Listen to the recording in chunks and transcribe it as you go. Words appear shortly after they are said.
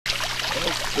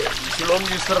Shalom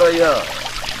Yisrael.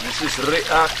 This is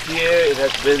Raah here. It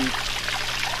has been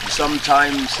some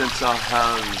time since I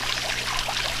have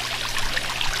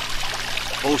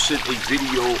posted a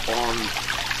video on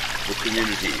the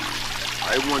community.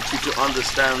 I want you to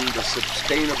understand the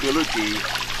sustainability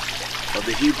of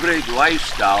the Hebraic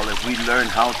lifestyle if we learn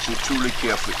how to truly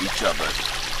care for each other.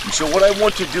 And so what I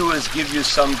want to do is give you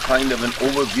some kind of an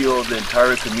overview of the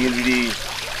entire community,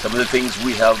 some of the things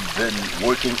we have been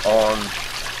working on.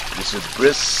 It's a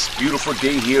brisk, beautiful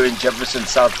day here in Jefferson,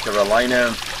 South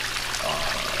Carolina.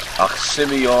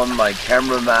 Simeon, my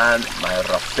cameraman, my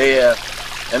Rafael,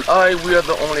 and we are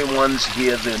the only ones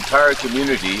here. The entire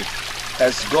community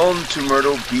has gone to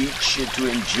Myrtle Beach to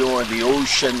enjoy the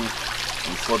ocean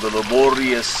for the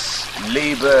laborious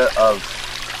labor of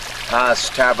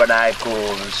past tabernacle.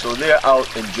 And so they're out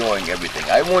enjoying everything.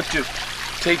 I want to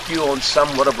take you on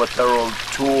somewhat of a thorough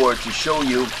tour to show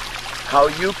you how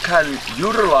you can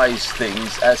utilize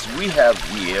things as we have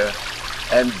here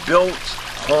and build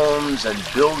homes and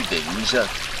buildings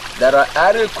that are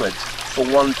adequate for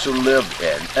one to live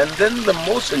in. And then the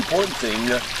most important thing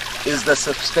is the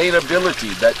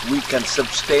sustainability, that we can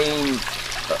sustain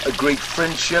a great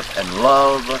friendship and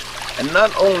love, and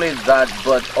not only that,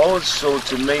 but also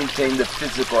to maintain the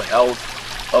physical health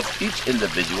of each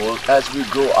individual as we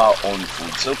grow our own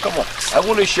food. So come on, I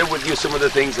want to share with you some of the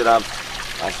things that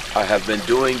I have been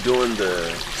doing during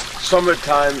the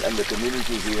summertime and the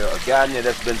community here. Again, it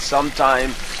has been some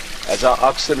time as our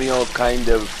Oxymio kind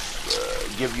of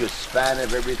give you a span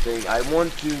of everything. I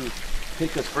want to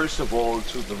take us first of all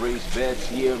to the raised beds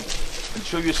here and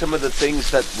show you some of the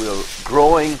things that we're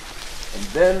growing, and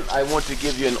then I want to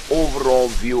give you an overall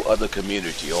view of the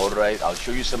community. All right, I'll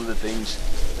show you some of the things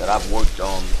that I've worked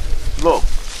on. Look,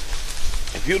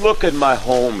 if you look at my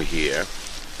home here,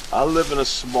 I live in a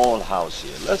small house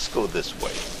here. Let's go this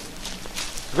way.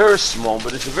 Very small,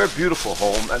 but it's a very beautiful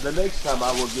home, and the next time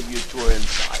I will give you a tour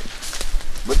inside.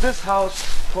 But this house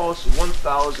cost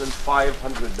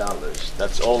 $1,500.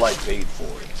 That's all I paid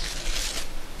for it.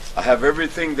 I have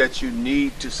everything that you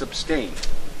need to sustain.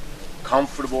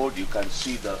 Comfortable, you can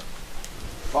see the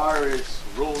fire is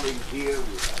rolling here.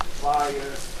 We have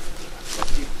fire that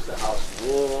keeps the house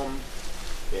warm.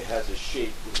 It has a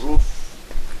shaped roof.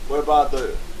 What about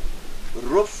the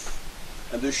roof?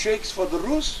 And the shakes for the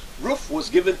roof was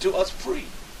given to us free.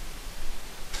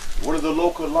 One of the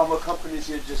local lumber companies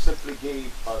here just simply gave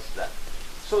us that.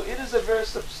 So it is a very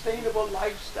sustainable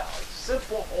lifestyle.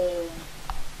 Simple home,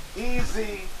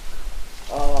 easy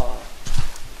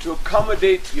to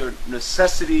accommodate your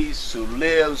necessities, to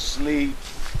live, sleep,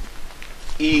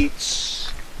 eat.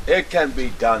 It can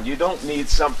be done. You don't need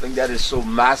something that is so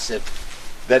massive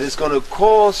that is going to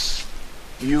cost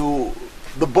you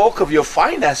the bulk of your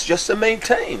finance just to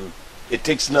maintain. It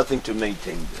takes nothing to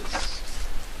maintain this.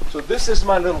 So this is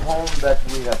my little home that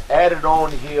we have added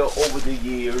on here over the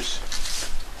years.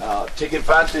 Take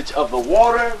advantage of the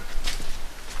water.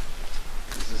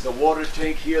 This is a water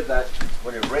tank here that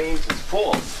when it rains is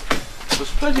full.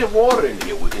 There's plenty of water in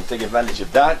here. We can take advantage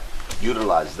of that,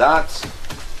 utilize that,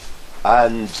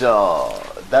 and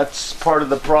that's part of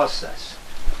the process.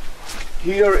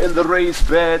 Here in the raised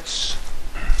beds,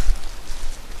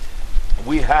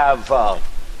 we have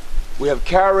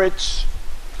carrots.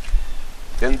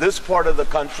 In this part of the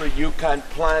country, you can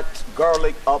plant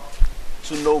garlic up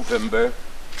to November.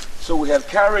 So we have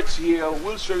carrots here.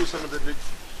 We'll show you some of the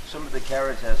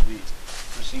carrots as we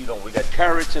proceed on. We got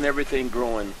carrots and everything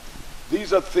growing.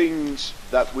 These are things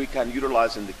that we can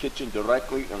utilize in the kitchen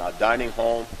directly in our dining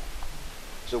hall.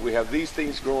 So we have these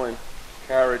things growing,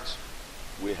 carrots.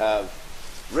 We have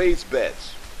raised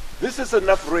beds. This is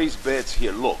enough raised beds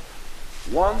here. Look.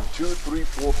 1, 2, 3,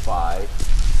 4, 5,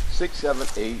 6, 7,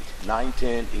 8, 9,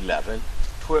 10, 11,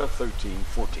 12, 13,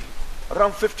 14.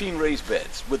 Around 15 raised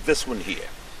beds with this one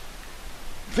here.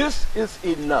 This is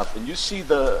enough, and you see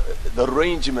the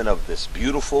arrangement of this,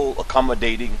 beautiful,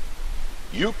 accommodating.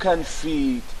 You can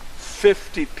feed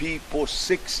 50 people,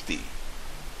 60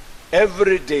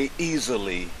 every day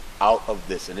easily out of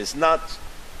this, and it's not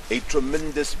a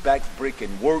tremendous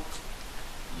back-breaking work.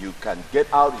 You can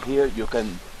get out here, you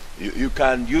can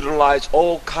utilize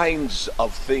all kinds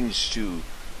of things to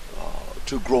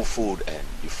grow food in.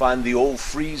 You find the old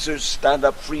freezers,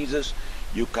 stand-up freezers.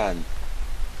 You can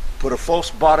put a false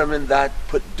bottom in that,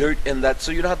 put dirt in that,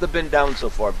 so you don't have to bend down so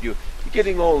far if you're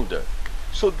getting older.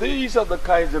 So these are the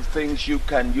kinds of things you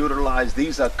can utilize.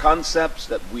 These are concepts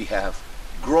that we have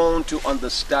grown to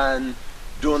understand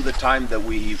during the time that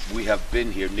we have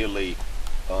been here, nearly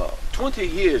 20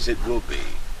 years it will be.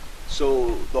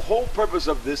 So the whole purpose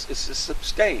of this is to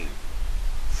sustain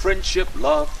friendship,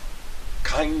 love,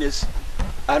 kindness,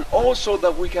 and also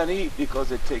that we can eat,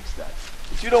 because it takes that.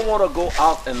 But you don't want to go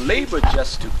out and labor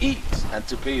just to eat and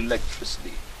to pay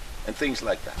electricity and things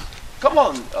like that. Come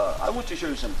on, I want to show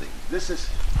you something. This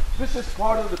is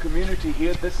part of the community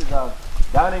here. This is our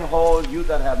dining hall. You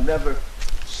that have never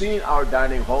seen our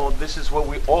dining hall, this is where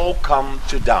we all come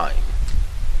to dine.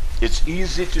 It's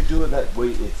easy to do it that way.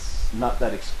 It's not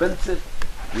that expensive.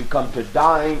 We come to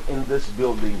dine in this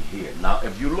building here. Now,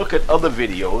 if you look at other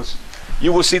videos,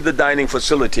 you will see the dining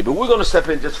facility. But we're going to step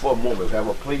in just for a moment. We have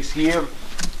a place here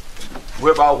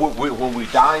whereby when we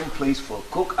dine, place for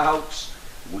cookouts.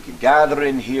 We can gather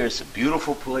in here. It's a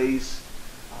beautiful place.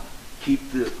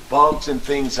 Keep the bugs and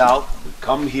things out. We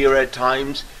come here at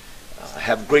times.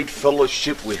 Have great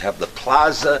fellowship. We have the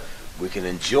plaza. We can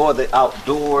enjoy the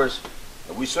outdoors.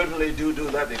 And we certainly do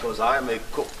that because I am a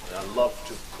cook. And I love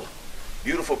to cook.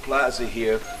 Beautiful plaza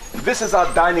here. This is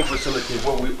our dining facility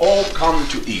where we all come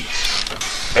to eat.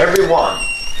 Everyone.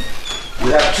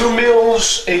 We have 2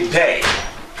 meals a day.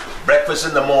 Breakfast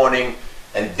in the morning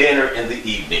and dinner in the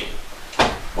evening.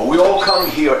 But we all come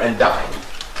here and dine.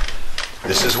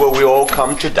 This is where we all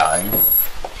come to dine.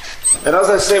 And as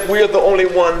I said, we are the only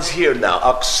ones here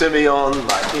now. Simeon,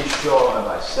 my Ishor, and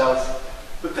myself.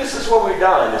 But this is where we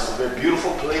dine. It's a very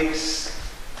beautiful place.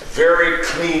 Very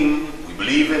clean. We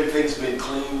believe in things being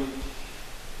clean.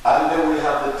 And then we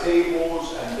have the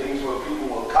tables and things where people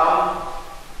will come.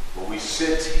 Where we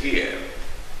sit here.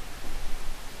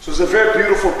 So it's a very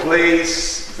beautiful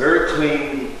place. Very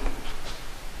clean.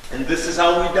 And this is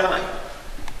how we dine.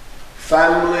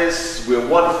 Families, we're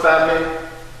one family,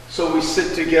 so we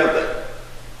sit together.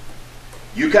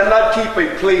 You cannot keep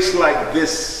a place like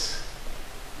this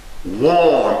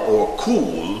warm or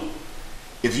cool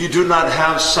if you do not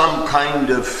have some kind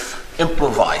of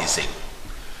improvising.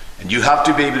 And you have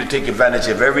to be able to take advantage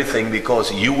of everything,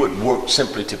 because you would work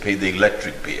simply to pay the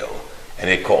electric bill, and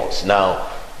it costs. Now,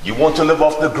 you want to live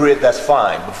off the grid, that's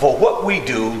fine. But for what we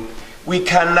do, we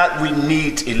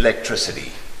need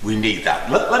electricity. We need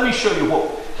that. Let me show you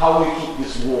how we keep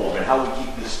this warm and how we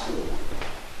keep this cool.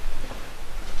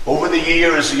 Over the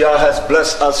years, Yah has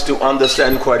blessed us to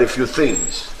understand quite a few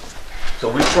things.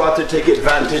 So we try to take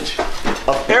advantage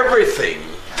of everything.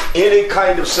 Any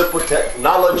kind of simple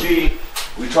technology,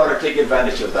 we try to take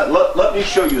advantage of that. Let me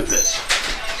show you this.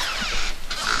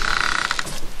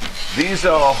 These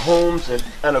are our homes,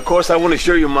 and of course I want to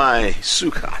show you my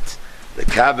sukkot, the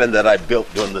cabin that I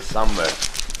built during the summer.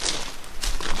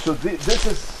 So this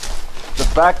is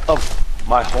the back of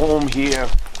my home here.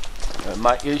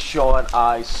 My Ishor and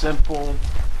I, simple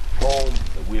home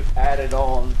that we've added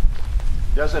on.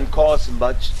 Doesn't cost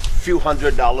much, few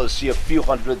 $100s here, few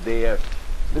hundred there.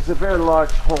 It's a very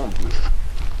large home here.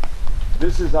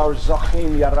 This is our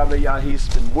Zachim Yaravayah. He's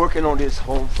been working on his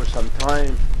home for some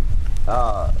time.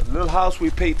 Little house,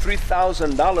 we paid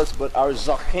 $3,000, but our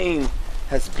Zachim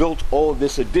has built all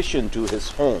this addition to his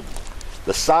home.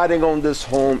 The siding on this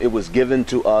home, it was given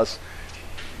to us.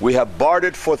 We have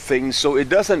bartered for things, so it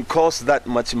doesn't cost that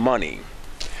much money.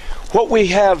 What we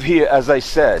have here, as I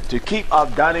said, to keep our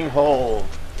dining hall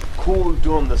cool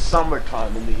during the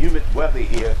summertime in the humid weather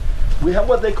here, we have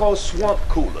what they call swamp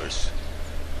coolers.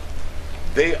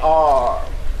 They are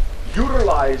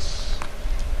utilized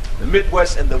in the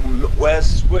Midwest and the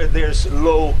West where there's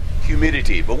low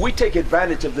humidity. But we take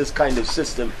advantage of this kind of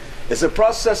system. It's a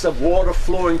process of water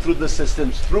flowing through the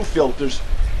systems, through filters,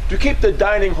 to keep the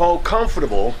dining hall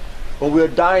comfortable when we're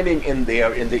dining in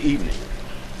there in the evening.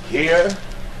 Here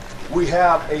we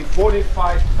have a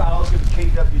 45,000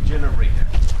 kW generator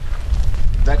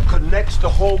that connects the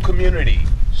whole community.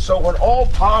 So when all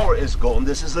power is gone,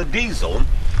 this is a diesel,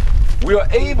 we are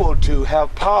able to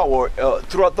have power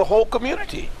throughout the whole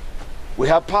community. We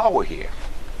have power here.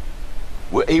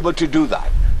 We're able to do that.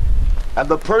 And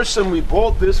the person we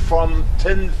bought this from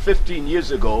 10, 15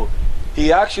 years ago,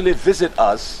 he actually visited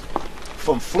us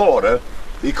from Florida,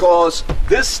 because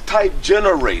this type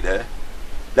generator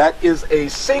that is a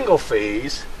single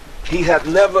phase, he had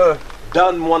never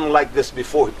done one like this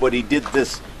before, but he did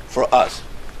this for us.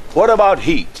 What about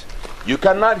heat? You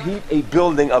cannot heat a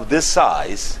building of this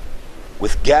size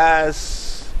with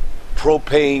gas,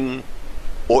 propane,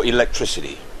 or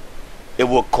electricity. It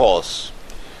will cost.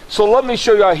 So let me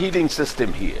show you our heating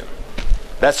system here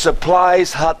that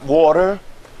supplies hot water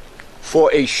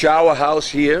for a shower house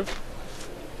here,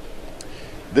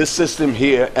 this system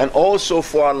here, and also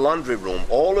for our laundry room.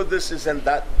 All of this is in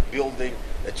that building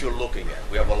that you're looking at.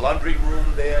 We have a laundry room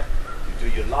there, you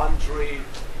do your laundry,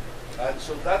 and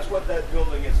so that's what that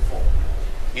building is for.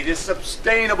 It is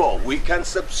sustainable. We can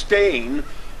sustain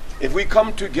if we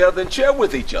come together and share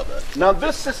with each other. Now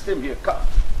this system here, come.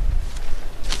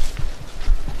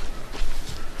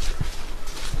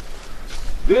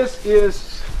 This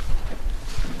is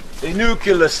a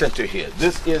nuclear center here.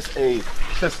 This is a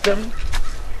system.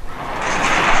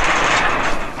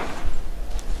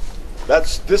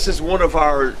 This is one of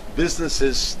our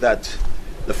businesses that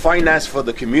the finance for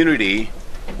the community.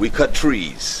 We cut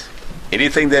trees.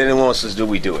 Anything that anyone wants us to do,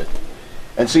 we do it.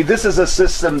 And see, this is a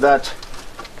system that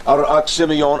our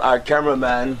Simeon, our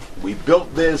cameraman, we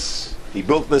built this. He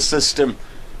built this system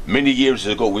many years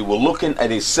ago. We were looking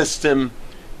at a system,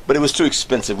 but it was too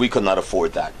expensive. We could not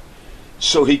afford that.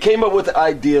 So he came up with the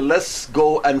idea, let's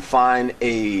go and find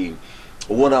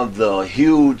one of the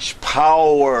huge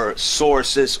power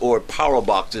sources or power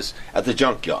boxes at the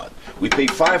junkyard. We paid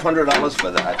 $500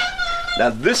 for that.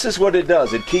 Now this is what it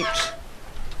does. We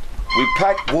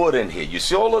pack wood in here. You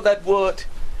see all of that wood?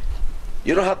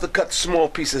 You don't have to cut small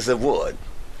pieces of wood.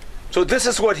 So this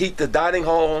is what heat the dining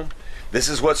hall. This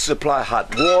is what supply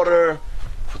hot water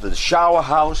for the shower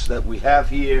house that we have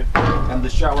here. And the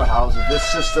shower house is this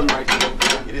system right here.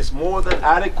 It is more than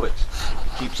adequate.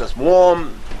 Keeps us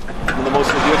warm in the most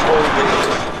severe cold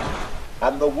days.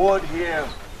 And the wood here,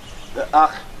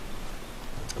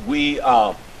 we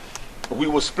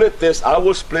will split this. I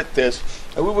will split this,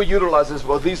 and we will utilize this.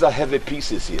 Well, these are heavy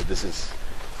pieces here. This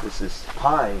is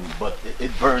pine, but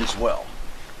it burns well.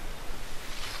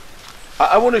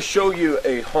 I want to show you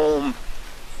a home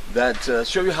that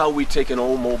show you how we take an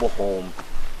old mobile home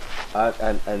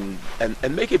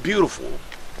and make it beautiful,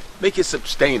 make it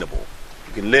sustainable.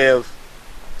 You can live.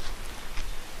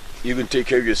 You can take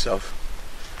care of yourself.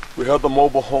 We have the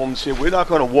mobile homes here. We're not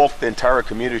going to walk the entire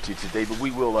community today, but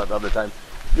we will at other time.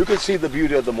 You can see the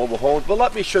beauty of the mobile homes, but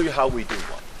let me show you how we do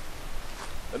one.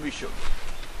 Let me show you.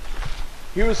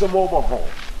 Here's a mobile home.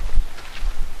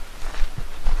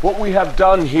 What we have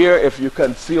done here, if you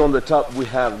can see on the top, we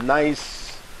have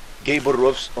nice gable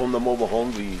roofs on the mobile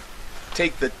home. We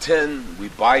take the 10, we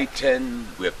buy 10,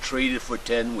 we have traded for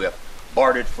 10, we have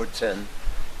bartered for 10.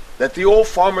 That the old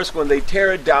farmers, when they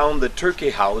tear down the turkey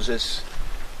houses,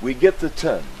 we get the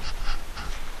 10.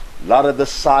 A lot of the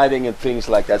siding and things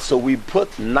like that. So we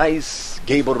put nice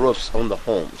gable roofs on the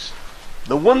homes.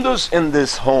 The windows in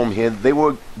this home here, they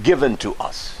were given to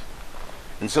us.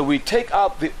 And so we take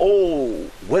out the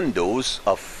old windows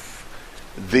of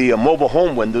the mobile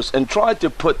home windows and try to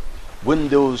put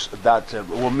windows that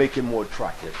will make it more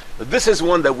attractive. But this is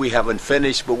one that we haven't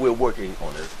finished, but we're working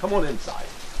on it. Come on inside.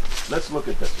 Let's look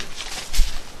at this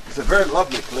one. It's a very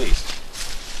lovely place.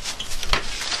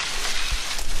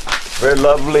 Very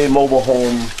lovely mobile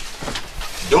home.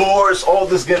 Doors, all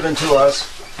this given to us.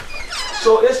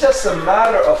 So it's just a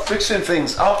matter of fixing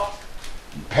things up,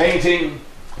 painting.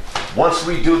 Once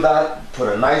we do that,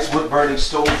 put a nice wood burning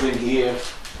stove in here.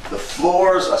 The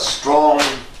floors are strong.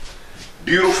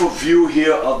 Beautiful view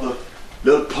here of the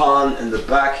little pond in the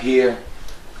back here.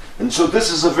 And so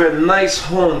this is a very nice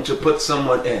home to put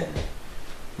someone in.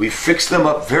 We fixed them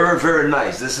up very, very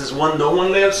nice. This is one, no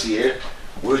one lives here.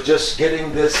 We're just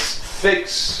getting this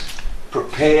fixed,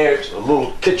 prepared, a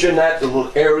little kitchenette, a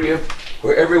little area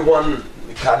where everyone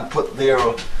can put their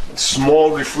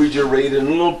small refrigerator in a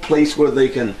little place where they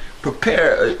can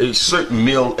prepare a certain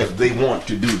meal if they want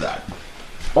to do that.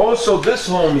 Also, this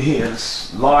home here,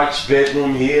 this large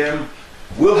bedroom here,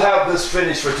 we'll have this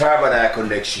finished for Tabernacle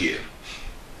next year.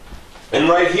 And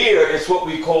right here is what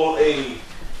we call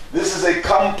this is a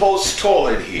compost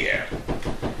toilet here.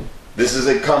 This is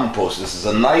a compost. This is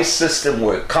a nice system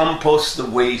where it composts the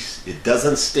waste. It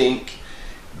doesn't stink.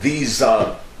 These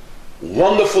are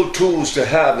wonderful tools to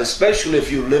have, especially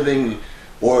if you're living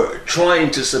or trying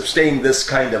to sustain this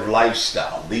kind of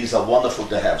lifestyle. These are wonderful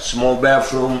to have. Small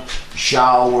bathroom,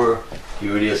 shower.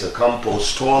 Here it is, a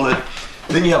compost toilet.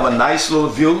 Then you have a nice little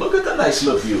view. Look at the nice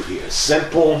little view here.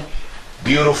 Simple,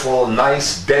 beautiful,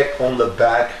 nice deck on the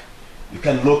back. You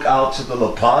can look out to the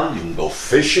little pond. You can go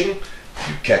fishing.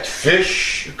 You catch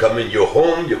fish. You come in your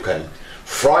home. You can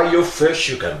fry your fish.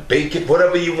 You can bake it,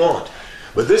 whatever you want.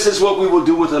 But this is what we will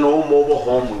do with an old mobile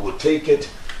home. We will take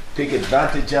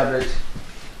advantage of it,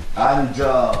 and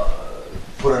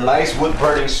put a nice wood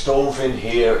burning stove in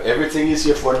here. Everything is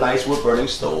here for a nice wood burning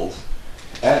stove,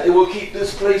 and it will keep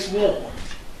this place warm,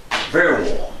 very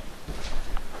warm.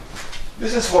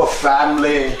 This is for a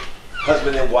family,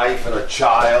 husband and wife and a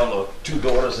child, or 2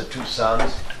 daughters and 2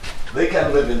 sons. They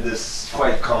can live in this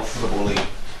quite comfortably.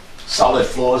 Solid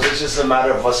floors. It's just a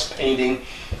matter of us painting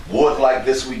wood like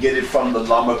this. We get it from the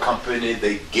lumber company.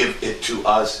 They give it to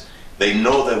us. They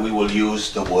know that we will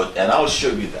use the wood, and I'll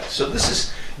show you that. So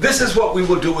this is what we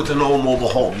will do with an old mobile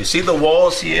home. You see the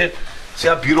walls here? See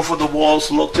how beautiful the walls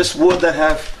look? Just wood that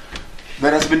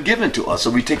has been given to us. So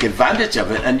we take advantage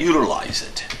of it and utilize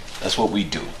it. That's what we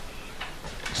do.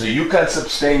 So you can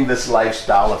sustain this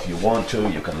lifestyle if you want to.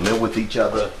 You can live with each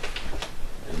other.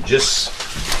 And just,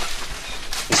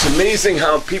 it's amazing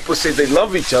how people say they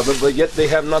love each other, but yet they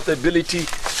have not the ability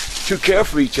to care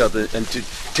for each other and to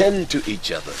tend to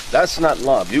each other. That's not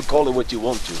love. You call it what you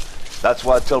want to. That's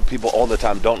why I tell people all the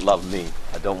time, don't love me.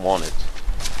 I don't want it.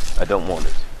 I don't want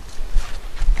it.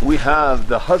 We have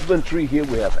the husbandry here.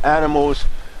 We have animals,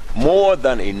 more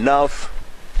than enough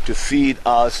to feed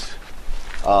us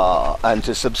and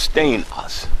to sustain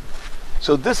us.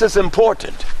 So this is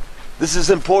important. This is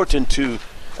important to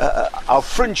our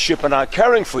friendship and our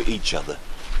caring for each other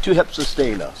to help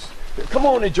sustain us. Come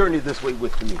on and journey this way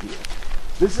with me here.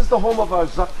 This is the home of our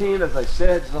Zakin, as I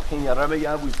said, Zakin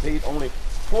Yaramaya. We paid only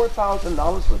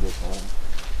 $4,000 for this home.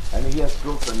 And he has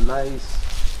built a nice,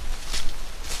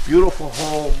 beautiful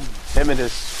home. Him and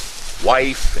his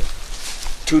wife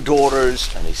and 2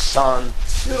 daughters and his son.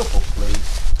 Beautiful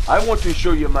place. I want to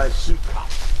show you my sukkah.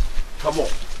 Come on.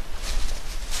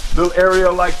 Little area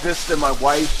like this that my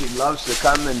wife, she loves to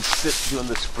come and sit during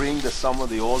the spring, the summer,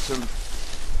 the autumn.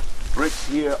 Bricks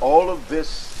here, all of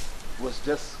this was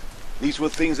just, these were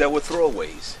things that were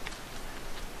throwaways.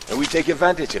 And we take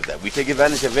advantage of that. We take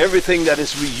advantage of everything that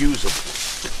is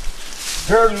reusable.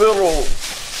 Her little,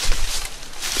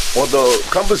 or the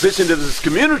composition of this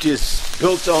community is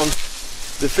built on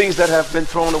the things that have been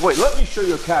thrown away. Let me show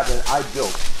you a cabin I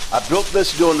built. I built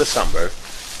this during the summer.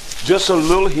 Just a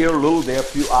little here, a little there, a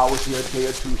few hours here, a day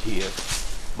or 2 here.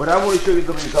 But I want to show you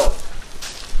the result.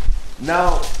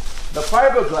 Now, the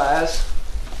fiberglass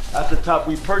at the top,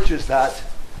 we purchased that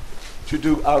to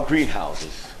do our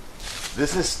greenhouses.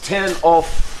 This is 10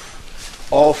 off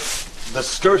the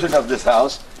skirting of this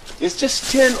house. It's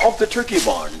just 10 off the turkey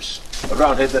barns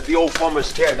around here that the old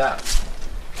farmers tear down.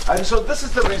 And so this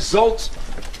is the result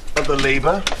of the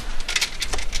labor.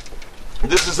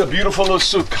 This is a beautiful little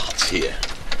sukkah here.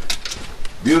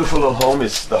 Beautiful little home.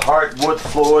 It's the hardwood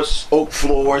floors, oak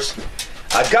floors.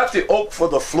 I got the oak for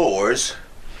the floors.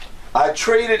 I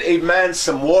traded a man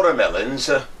some watermelons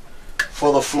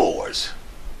for the floors.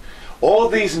 All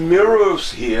these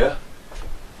mirrors here,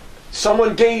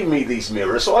 someone gave me these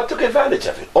mirrors, so I took advantage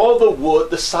of it. All the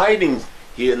wood, the siding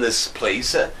here in this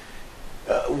place,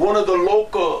 one of the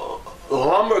local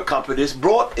lumber companies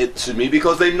brought it to me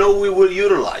because they know we will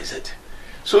utilize it.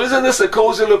 So isn't this a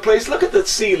cozy little place? Look at the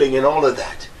ceiling and all of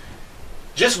that.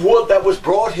 Just wood that was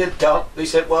brought here down. They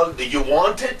said, well, do you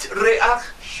want it, Raah?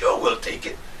 Sure, we'll take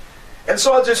it. And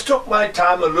so I just took my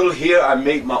time a little here. I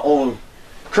made my own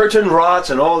curtain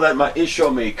rods and all that. My Isha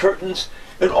made curtains.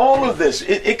 And all of this,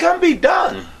 it can be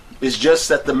done. It's just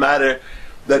that the matter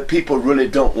that people really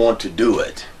don't want to do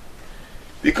it.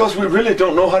 Because we really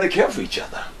don't know how to care for each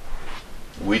other.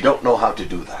 We don't know how to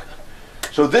do that.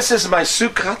 So this is my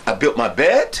sukkah. I built my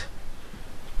bed.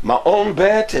 My own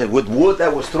bed with wood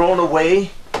that was thrown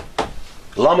away.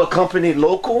 Lumber company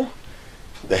local.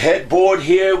 The headboard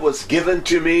here was given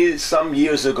to me some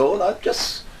years ago, and I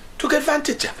just took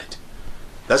advantage of it.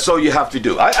 That's all you have to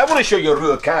do. I want to show you a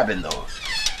real cabin, though.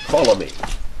 Follow me.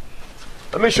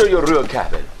 Let me show you a real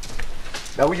cabin.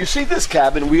 Now, when you see this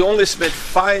cabin, we only spent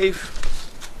 $500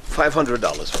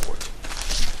 for it.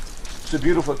 It's a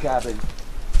beautiful cabin.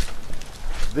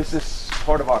 This is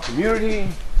part of our community.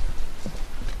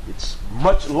 It's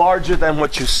much larger than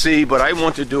what you see, but I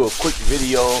want to do a quick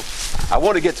video. I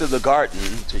want to get to the garden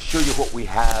to show you what we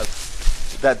have.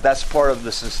 That's part of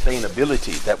the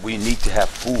sustainability, that we need to have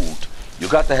food. You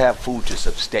got to have food to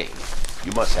sustain.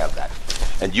 You must have that.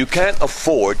 And you can't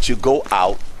afford to go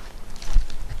out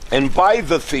and buy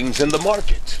the things in the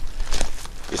market.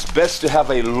 It's best to have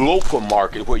a local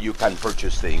market where you can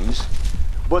purchase things,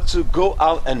 but to go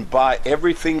out and buy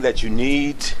everything that you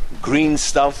need, green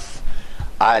stuff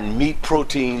and meat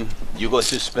protein, you're going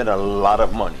to spend a lot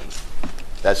of money.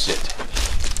 That's it.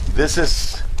 This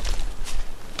is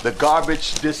the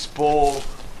garbage disposal,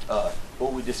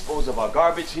 where we dispose of our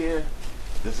garbage here.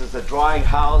 This is the drying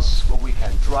house where we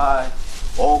can dry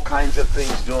all kinds of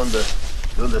things during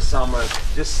the summer.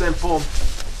 Just simple.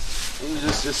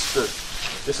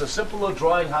 Just a simple little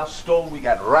drying house stove. We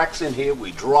got racks in here.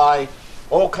 We dry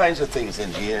all kinds of things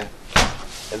in here.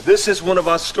 And this is one of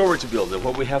our storage buildings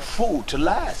where we have food to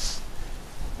last.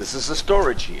 This is the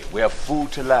storage here. We have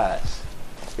food to last.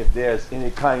 If there's any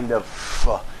kind of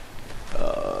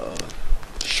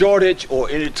shortage or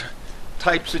any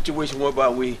type situation whereby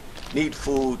we need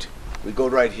food, we go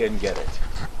right here and get it.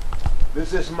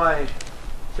 This is my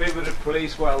favorite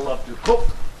place where I love to cook.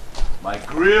 My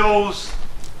grills.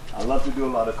 I love to do a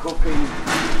lot of cooking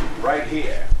right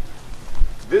here.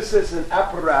 This is an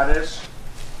apparatus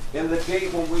in the day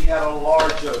when we had a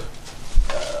larger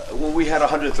when we had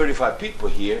 135 people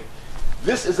here.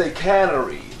 This is a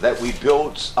cannery that we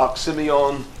built,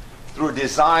 Simeon, through a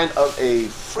design of a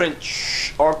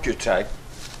French architect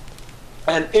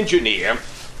and engineer,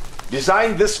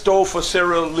 designed this stove for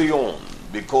Sierra Leone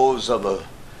because of the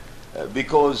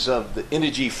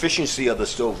energy efficiency of the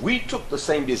stove. We took the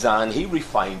same design, he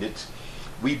refined it.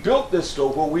 We built this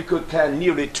stove where we could can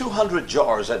nearly 200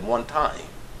 jars at one time.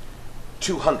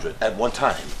 200 at one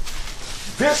time.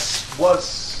 This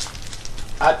was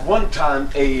at one time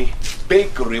a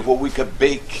bakery where we could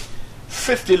bake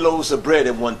 50 loaves of bread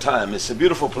at one time. It's a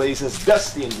beautiful place. It's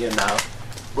dusty in here now.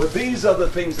 But these are the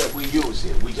things that we use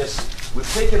here.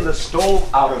 We've taken the stove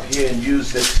out of here and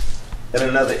used it in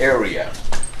another area.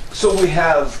 So we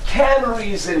have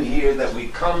canneries in here that we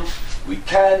can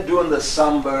during the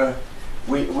summer.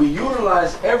 We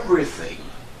utilize everything.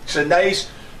 It's a nice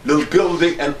little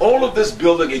building, and all of this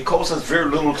building, it costs us very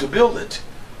little to build it.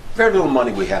 Very little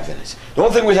money we have in it. The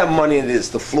only thing we have money in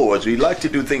is the floors. We like to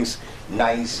do things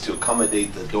nice to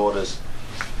accommodate the daughters.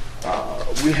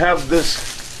 We have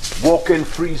this walk-in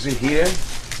freezer here,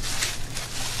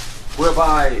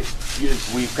 whereby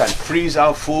we can freeze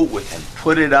our food, we can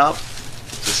put it up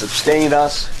to sustain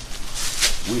us.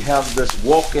 We have this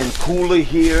walk-in cooler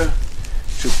here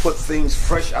to put things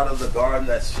fresh out of the garden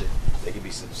they can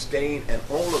be sustained, and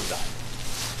all of that.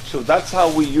 So that's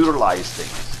how we utilize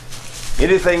things.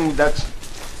 Anything that's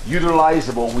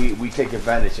utilizable, we take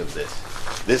advantage of this.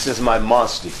 This is my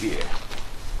monster here.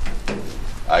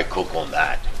 I cook on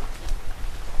that.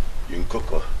 You can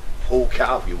cook a whole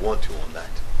cow if you want to on that.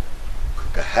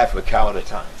 Cook a half a cow at a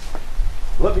time.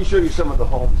 Let me show you some of the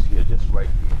homes here, just right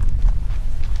here.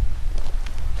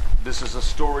 This is a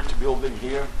storage building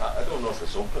here. I don't know if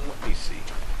it's open. Let me see.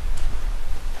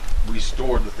 We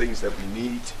store the things that we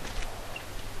need.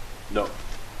 No.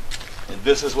 And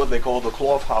this is what they call the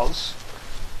cloth house.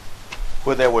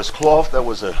 Where there was cloth, there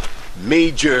was a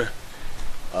major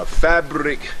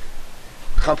fabric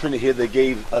company here that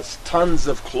gave us tons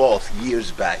of cloth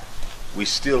years back. We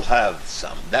still have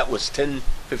some. That was 10,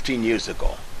 15 years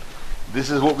ago. This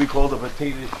is what we call the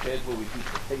potato shed, where we keep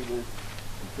potatoes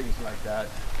and things like that.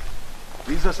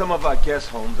 These are some of our guest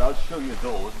homes. I'll show you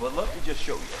those, but let me just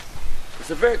show you. It's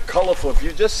a very colorful, if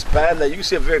you just span that, you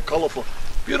see a very colorful,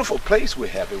 beautiful place we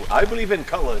have. I believe in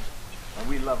colors, and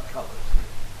we love colors.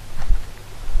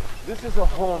 This is a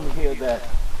home here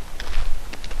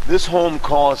this home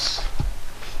costs,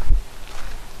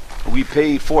 we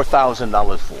paid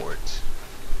 $4,000 for it.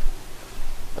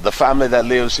 The family that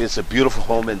lives here, it's a beautiful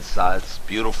home inside, it's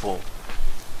beautiful.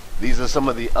 These are some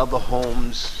of the other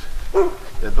homes,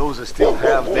 that those that still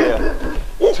have their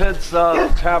tents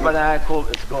up, tabernacle,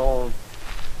 it's gone.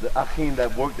 The Achim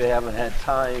that work, they haven't had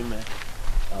time.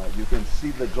 You can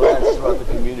see the glass throughout the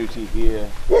community here.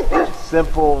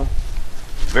 Simple,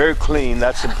 very clean,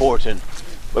 that's important,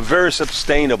 but very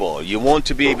sustainable. You want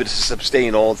to be able to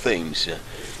sustain all things.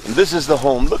 And this is the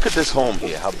home. Look at this home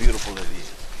here, how beautiful it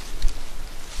is.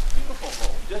 Beautiful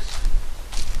home. Just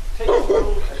take a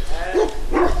look and add.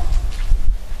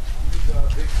 These are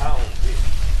big hounds here.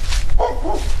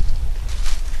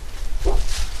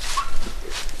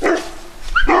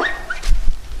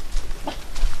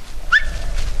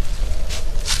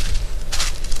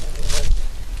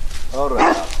 All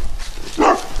right.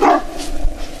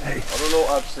 Hey. I don't know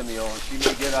up Simeon. She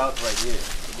may get out right here.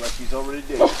 Looks like she's already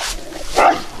dead.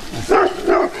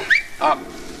 Up.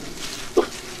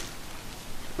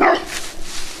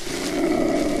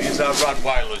 These are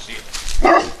Rottweilers here.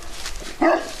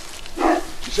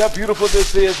 You see how beautiful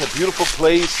this is? A beautiful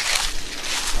place.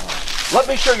 Let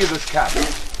me show you this cabin.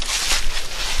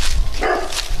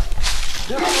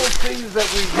 These are the things that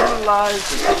we utilize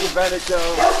to take advantage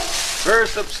of. Very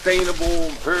sustainable,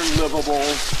 very livable.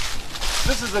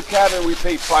 This is a cabin we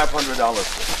paid $500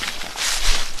 for.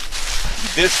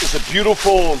 This is a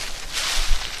beautiful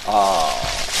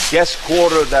guest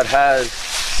quarter that has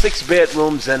 6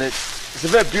 bedrooms in it. It's a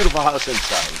very beautiful house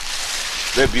inside.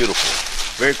 Very beautiful,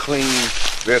 very clean,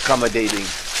 very accommodating.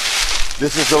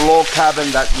 This is a log cabin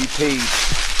that we paid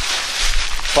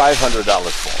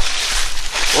 $500 for.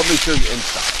 Let me show you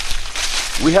inside.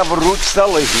 We have a root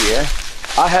cellar here.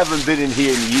 I haven't been in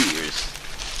here in years.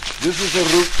 This is a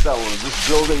root cellar. This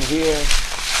building here,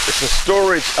 it's a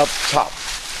storage up top.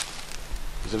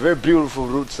 It's a very beautiful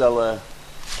root cellar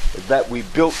that we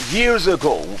built years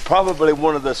ago. Probably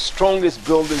one of the strongest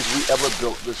buildings we ever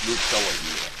built, this root cellar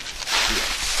here.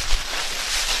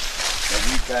 And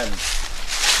we can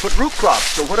put root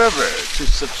crops or whatever to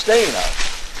sustain us.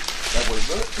 That way,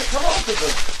 come on to the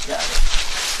cabin.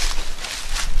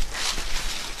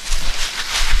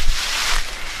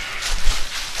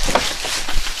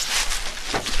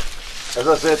 As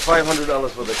I said, $500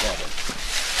 for the cabin.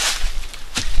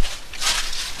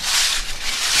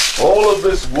 All of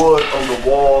this wood on the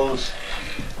walls,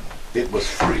 it was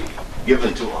free,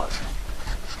 given to us.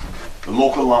 The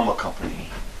local llama company.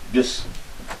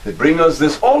 They bring us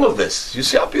this, all of this. You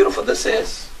see how beautiful this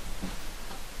is?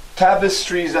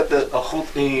 Tapestries at the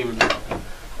Achotim.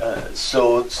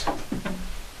 So it's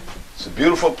a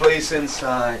beautiful place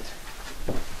inside.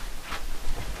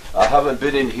 I haven't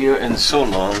been in here in so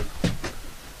long.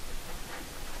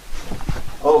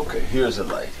 Okay, here's a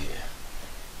light here.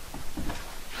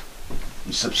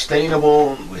 It's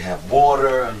sustainable. We have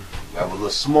water. We have a little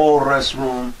small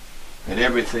restroom and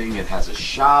everything. It has a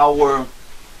shower.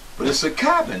 But it's a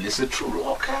cabin. It's a true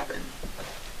log cabin.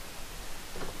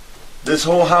 This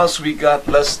whole house we got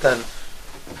less than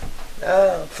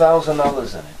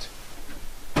 $1,000 in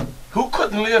it. Who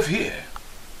couldn't live here?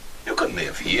 You could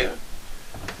live here.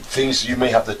 Things you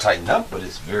may have to tighten up, but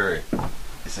it's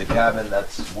a cabin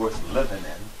that's worth living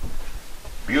in.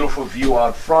 Beautiful view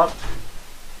out front.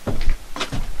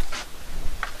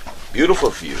 Beautiful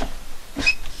view.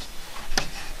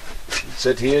 You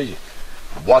sit here, you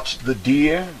watch the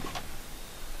deer,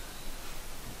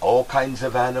 all kinds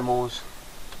of animals.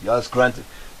 God's granted,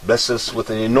 bless us with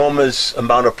an enormous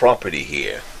amount of property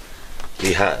here.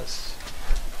 He has.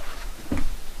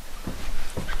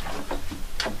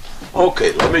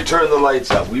 Okay, let me turn the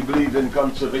lights up. We believe in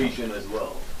conservation as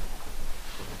well.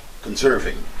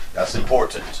 Conserving, that's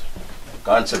important.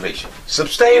 Conservation.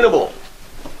 Sustainable.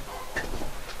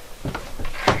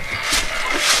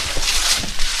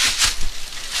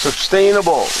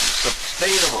 Sustainable.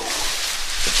 Sustainable.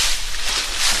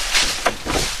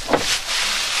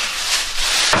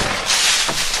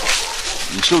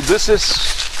 And so this is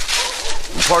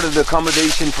part of the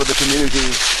accommodation for the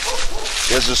community.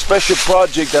 There's a special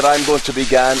project that I'm going to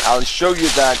begin. I'll show you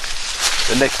that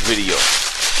the next video.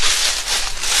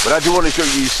 But I do want to show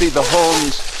you, see the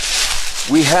homes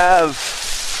we have.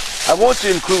 I want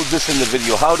to include this in the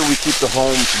video. How do we keep the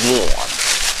homes warm?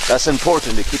 That's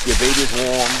important, to keep your babies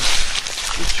warm,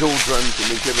 your children, to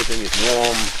make everything is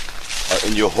warm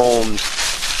in your homes.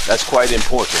 That's quite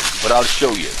important. But I'll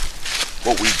show you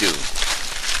what we do,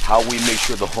 how we make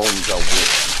sure the homes are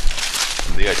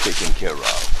warm and they are taken care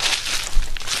of.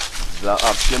 The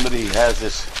Timothy has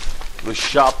this little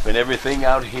shop and everything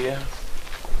out here.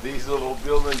 These little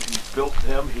buildings, he built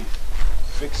them, he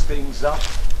fixed things up.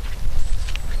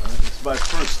 It's my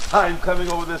first time coming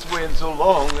over this way in so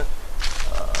long.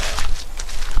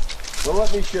 So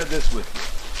let me share this with you.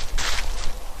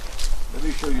 Let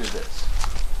me show you this.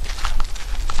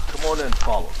 Come on and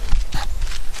follow me.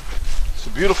 It's a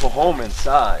beautiful home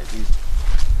inside.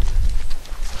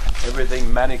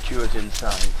 Everything manicured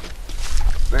inside.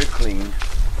 Very clean.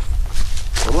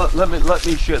 So let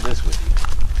me share this with you.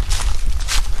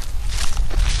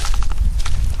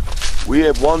 We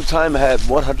at one time had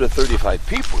 135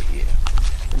 people here.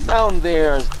 And now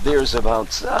there's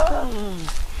about,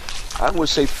 I would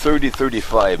say 30,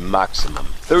 35 maximum.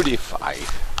 35.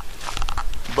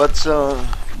 But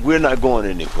we're not going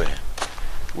anywhere.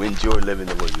 We enjoy living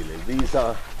the way we live. These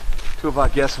are two of our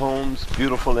guest homes,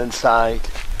 beautiful inside.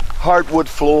 Hardwood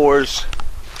floors.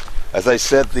 As I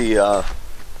said, the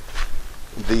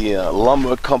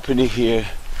lumber company here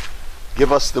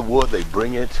give us the wood, they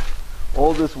bring it.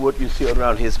 All this wood you see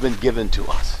around here has been given to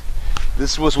us.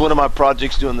 This was one of my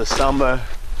projects during the summer.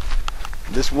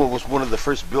 This one was one of the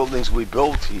first buildings we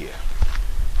built here.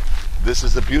 This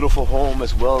is a beautiful home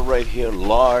as well right here,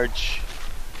 large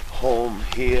home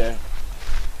here.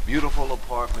 Beautiful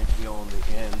apartment here on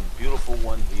the end, beautiful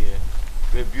one here.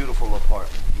 Very beautiful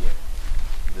apartment here.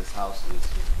 This house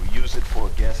we use it for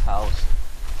a guest house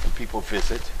and people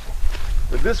visit.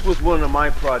 But this was one of my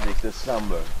projects this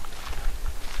summer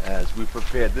as we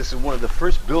prepared. This is one of the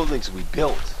first buildings we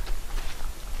built.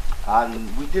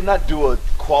 And we did not do a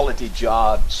quality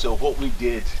job, so what we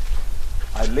did,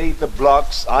 I laid the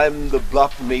blocks. I'm the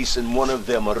block mason, one of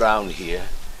them around here.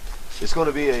 It's going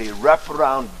to be a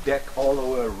wraparound deck all the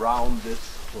way around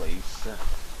this place.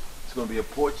 It's going to be a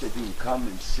porch that you can come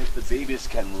and sit. The babies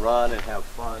can run and have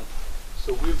fun.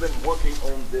 So we've been working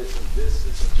on this, and this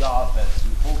is a job that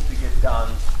we hope to get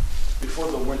done before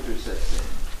the winter sets in.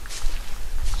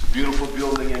 It's a beautiful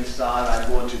building inside. I'm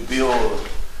going to build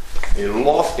a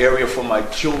loft area for my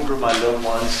children, my little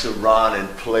ones, to run and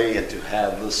play and to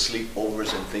have little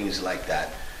sleepovers and things like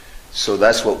that. So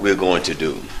that's what we're going to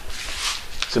do.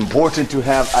 It's important to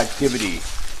have activity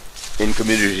in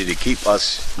community to keep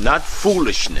us, not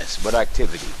foolishness, but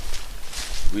activity.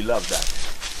 We love that.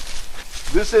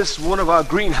 This is one of our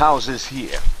greenhouses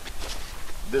here.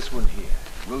 This one here.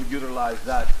 We'll utilize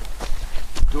that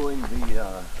during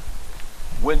the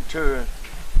winter,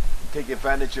 take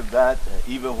advantage of that.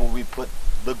 Even when we put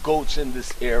the goats in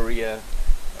this area,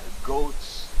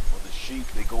 goats or the sheep,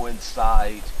 they go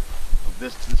inside.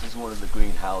 This is one of the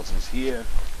greenhouses here.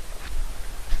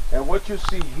 And what you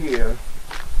see here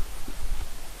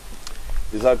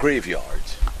is our graveyard.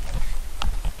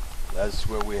 That's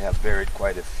where we have buried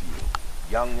quite a few,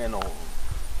 young and old.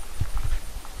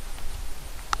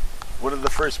 One of the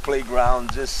first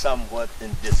playgrounds is somewhat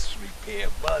in disrepair,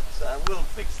 but we'll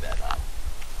fix that up.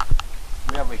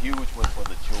 We have a huge one for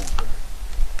the children.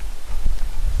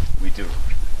 We do.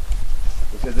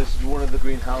 So this is one of the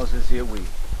greenhouses here. We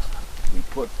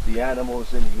put the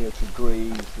animals in here to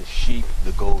graze, the sheep,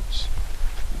 the goats.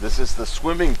 This is the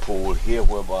swimming pool here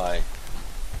whereby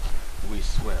we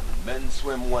swim. Men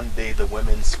swim one day, the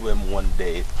women swim one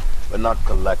day, but not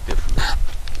collectively.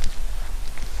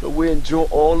 So we enjoy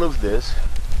all of this.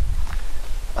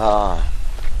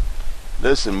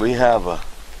 Listen, we have a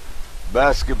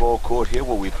basketball court here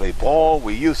where we play ball.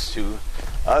 We used to.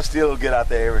 I still get out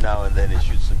there every now and then and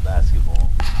shoot some basketball.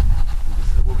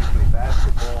 This is where we play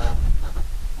basketball.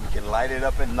 We can light it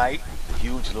up at night. The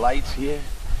huge lights here.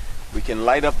 We can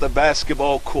light up the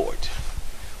basketball court.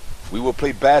 We will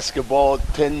play basketball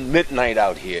 10 midnight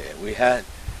out here. We had,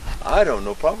 I don't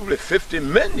know, probably 50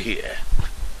 men here.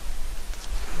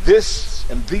 This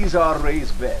and these are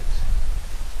raised beds.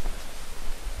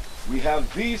 We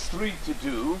have these three to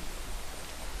do.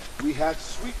 We had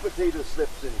sweet potato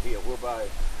slips in here, whereby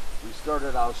we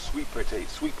started our sweet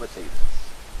potatoes.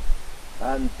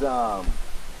 And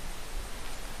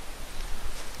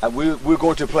we're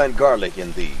going to plant garlic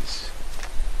in these.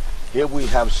 Here we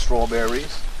have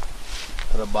strawberries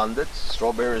in abundance.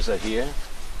 Strawberries are here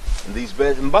in these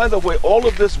beds. And by the way, all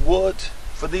of this wood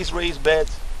for these raised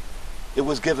beds, it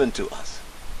was given to us.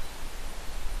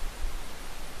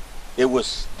 It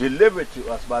was delivered to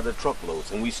us by the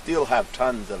truckloads, and we still have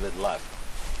tons of it left.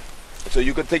 So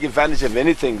you can take advantage of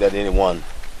anything that anyone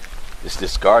is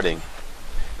discarding.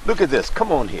 Look at this.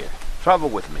 Come on here. Travel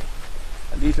with me.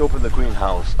 I need to open the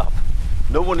greenhouse up.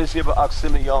 No one is here but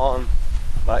Oxymion,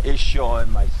 my Ishaw,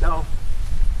 and myself.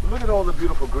 But look at all the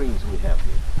beautiful greens we have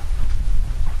here.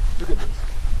 Look at this.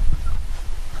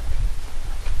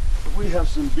 We have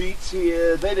some beets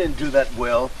here. They didn't do that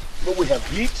well, but we have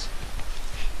beets.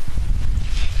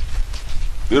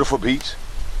 Beautiful beets.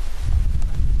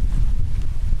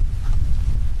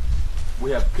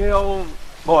 We have kale.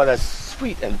 Boy, that's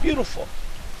sweet and beautiful.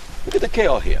 Look at the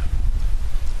kale here.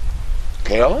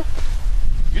 Kale?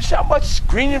 You see how much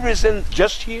greenery is in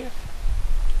just here?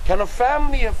 Can a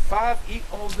family of 5 eat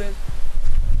all this?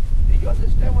 Do you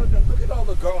understand what I'm doing? Look at all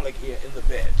the garlic here in the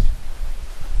beds.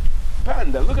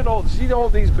 Panda, look at all, see all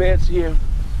these beds here?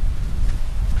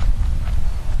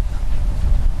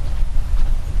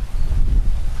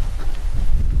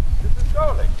 This is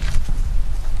garlic.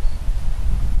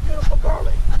 Beautiful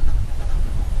garlic.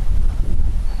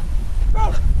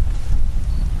 Garlic.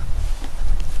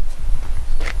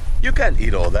 You can't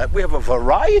eat all that. We have a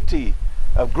variety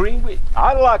of green wheat.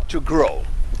 I like to grow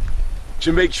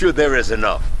to make sure there is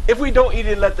enough. If we don't eat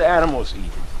it, let the animals eat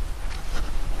it.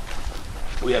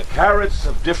 We have carrots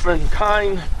of different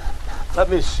kind. Let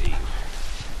me see.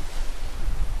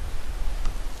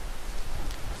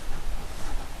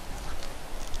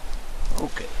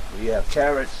 Okay, we have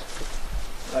carrots.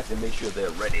 I like to make sure they're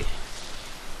ready.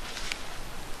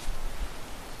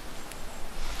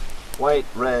 White,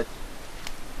 red.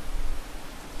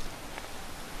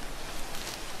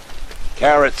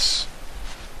 Carrots,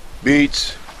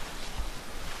 beets.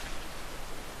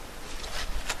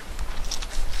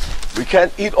 We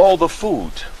can't eat all the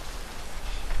food.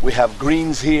 We have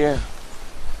greens here.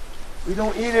 We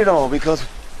don't eat it all because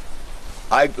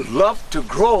I love to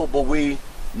grow, but we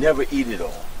never eat it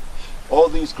all. All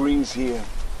these greens here.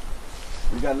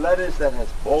 We got lettuce that has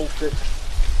bolted.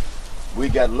 We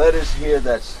got lettuce here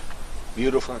that's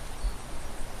beautiful.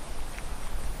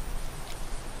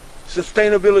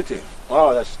 Sustainability.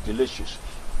 Oh, that's delicious.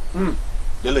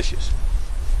 Delicious.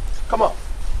 Come on.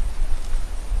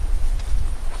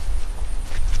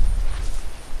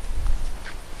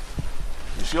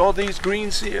 You see all these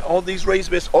greens here, all these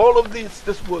raised beds, all of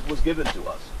this wood was given to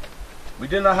us. We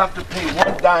did not have to pay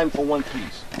 1 dime for 1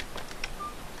 piece.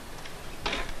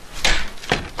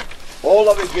 All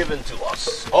of it given to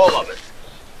us. All of it.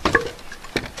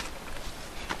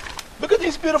 Look at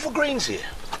these beautiful greens here.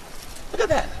 Look at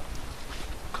that.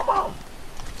 Come on.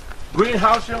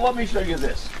 Greenhouse here, let me show you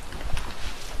this.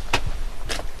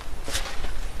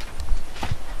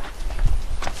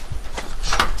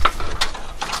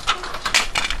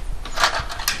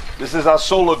 This is our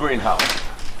solar greenhouse.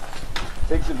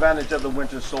 Takes advantage of the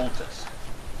winter solstice.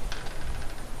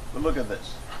 But look at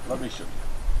this. Let me show you.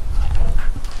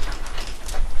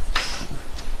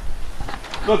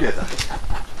 Look at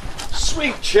that.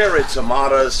 Sweet cherry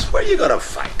tomatoes. Where you gonna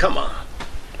fight? Come on.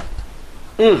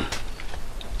 Look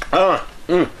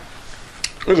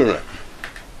at that.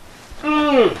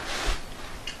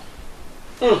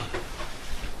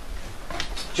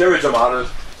 Cherry tomatoes.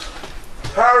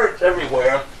 Carrots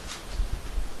everywhere.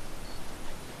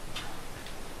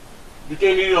 You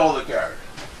can't eat all the carrots.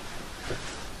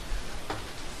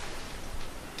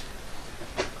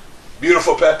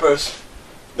 Beautiful peppers.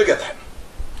 Look at that.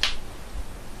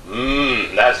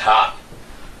 That's hot.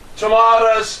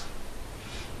 Tomatoes,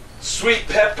 sweet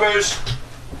peppers,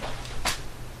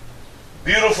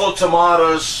 beautiful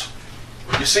tomatoes.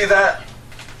 You see that?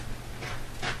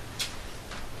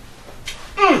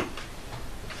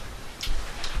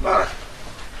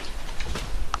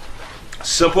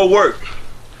 Simple work.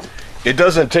 It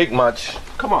doesn't take much.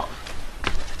 Come on.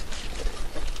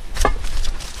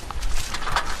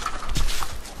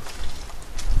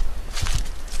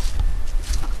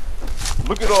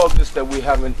 Look at all this that we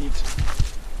haven't eaten.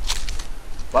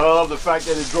 But I love the fact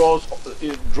that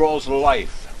it draws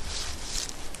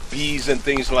life. Bees and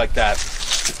things like that.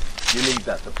 You need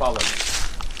that to pollinate.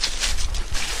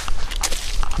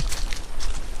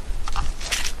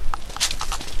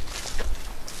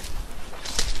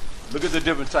 Look at the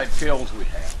different type kales we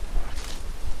have.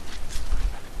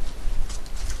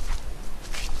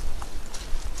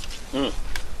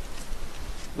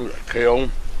 Look at kale.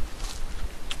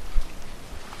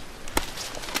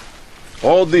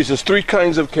 All these, there's 3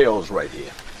 kinds of kales right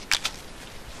here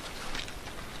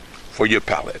for your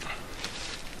palate.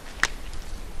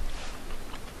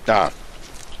 Now,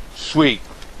 sweet.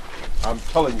 I'm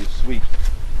telling you, sweet.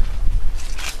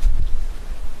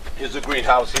 Here's a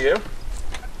greenhouse here.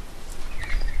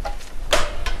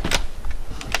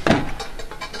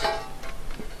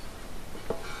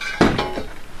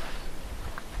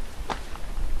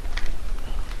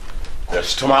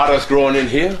 There's tomatoes growing in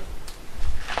here.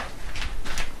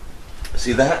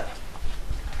 See that?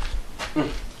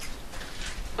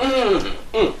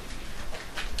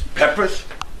 Peppers.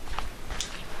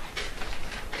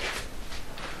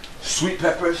 Sweet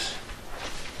peppers.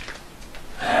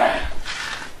 I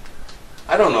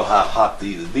don't know how hot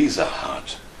these are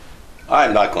hot.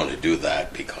 I'm not going to do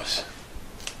that because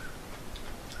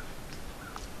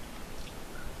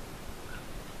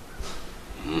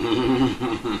we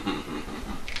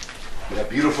have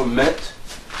beautiful mint.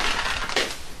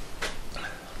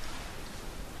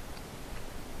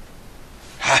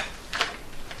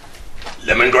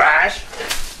 Lemongrass.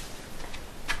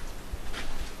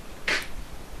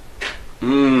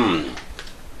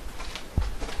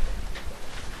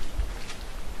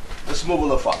 Let's move a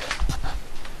little farther.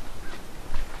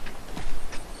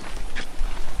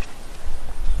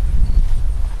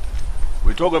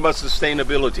 We're talking about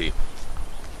sustainability.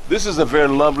 This is a very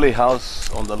lovely house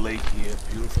on the lake here.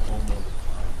 Beautiful home on the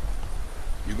farm.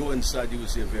 You go inside, you will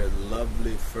see a very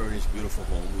lovely, furnished, beautiful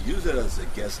home. We use it as a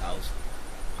guest house.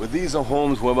 But these are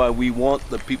homes whereby we want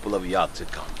the people of Yah to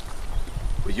come.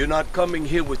 But you're not coming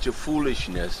here with your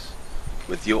foolishness,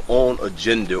 with your own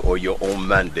agenda or your own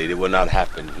mandate. It will not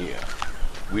happen here.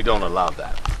 We don't allow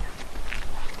that.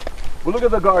 Well, look at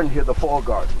the garden here, the fall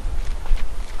garden.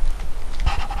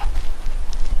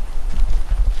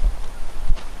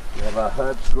 We have our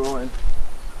herbs growing.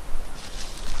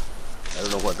 I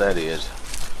don't know what that is.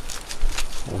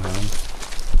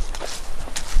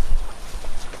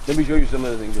 Let me show you some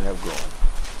of the things we have growing.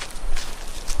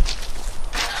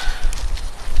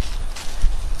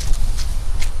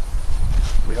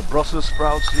 We have Brussels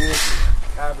sprouts here,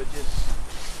 cabbages.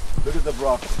 Look at the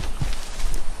broccoli.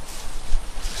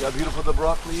 See how beautiful the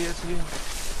broccoli is here?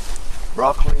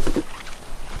 Broccoli.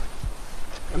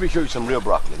 Let me show you some real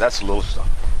broccoli. That's little stuff.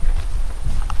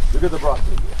 Look at the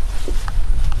broccoli here.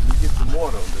 You get some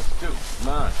water on this too.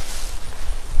 Nice.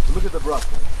 Look at the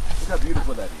broccoli. Look how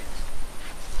beautiful that is.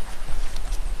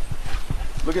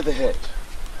 Look at the head.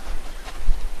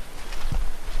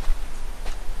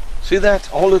 See that?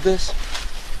 All of this?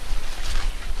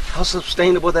 How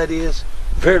sustainable that is.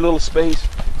 Very little space.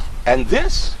 And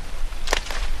this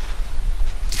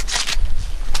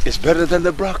is better than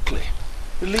the broccoli.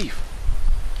 The leaf.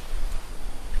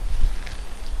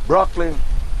 Broccoli.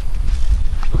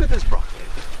 Look at this broccoli.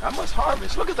 I must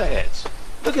harvest. Look at the heads.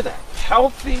 Look at that.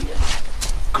 Healthy,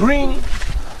 green.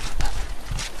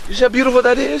 You see how beautiful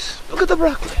that is? Look at the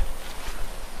broccoli.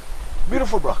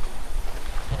 Beautiful broccoli.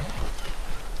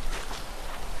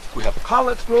 We have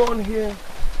collards growing here.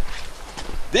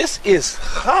 This is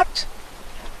hot.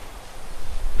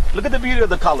 Look at the beauty of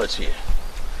the colors here.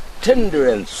 Tender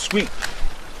and sweet.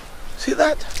 See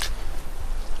that?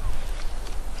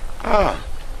 Ah,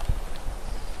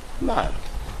 man.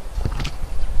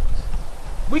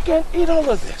 We can't eat all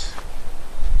of this.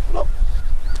 Look.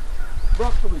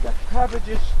 Broccoli, we got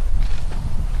cabbages.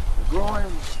 We're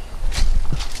growing.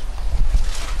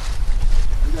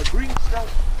 We got green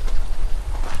stuff.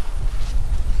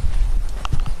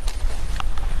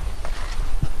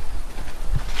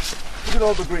 Look at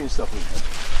all the green stuff we have.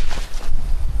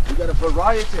 We got a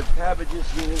variety of cabbages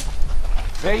here.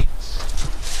 Bates.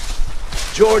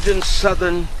 Georgian,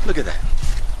 Southern. Look at that.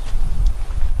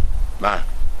 Man.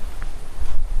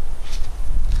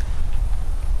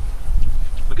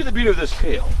 Look at the beauty of this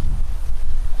kale.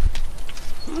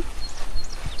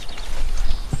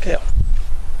 Kale.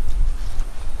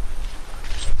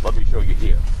 Let me show you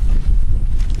here.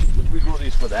 We grow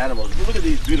these for the animals. Look at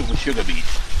these beautiful sugar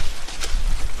beets.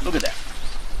 Look at that.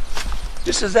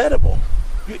 This is edible.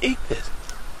 You eat this.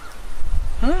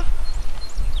 Huh?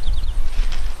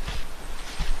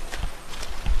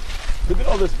 Look at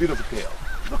all this beautiful kale.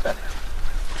 Look at it.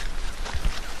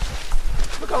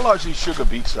 Look how large these sugar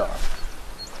beets are.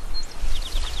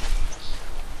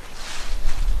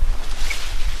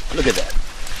 Look at that.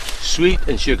 Sweet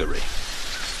and sugary.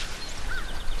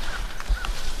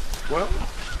 Well,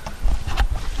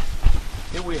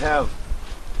 here we have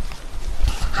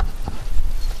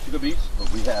sugar beets,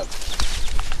 but we have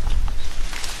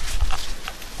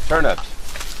turnips.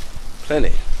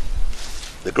 Plenty.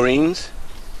 The greens.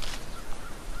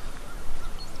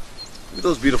 Look at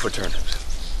those beautiful turnips.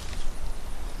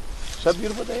 See how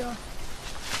beautiful they are?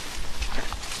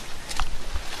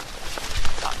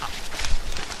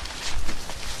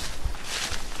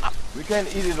 We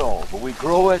can't eat it all, but we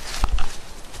grow it.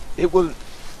 It will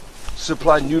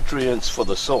supply nutrients for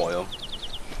the soil,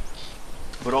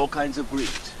 but all kinds of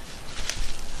greens.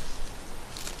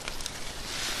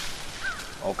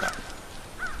 Okay.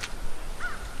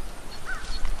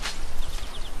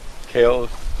 Kale,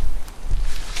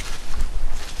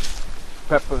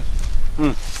 peppers.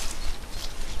 You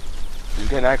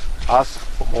can ask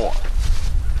for more.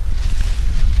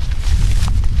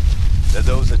 There are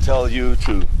those that tell you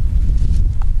to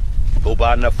go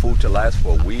buy enough food to last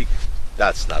for a week.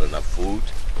 That's not enough food.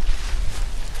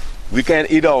 We can't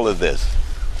eat all of this.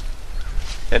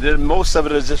 And then most of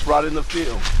it is just right in the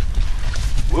field.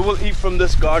 We will eat from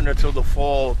this garden until the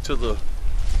fall, to the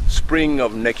spring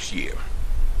of next year.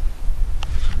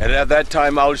 And at that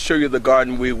time, I'll show you the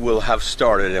garden we will have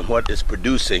started and what is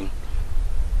producing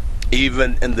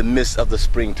even in the midst of the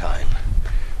springtime.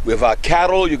 We have our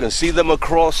cattle. You can see them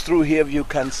across through here if you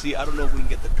can see. I don't know if we can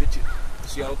get the picture.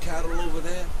 See our cattle over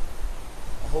there?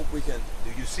 I hope we can.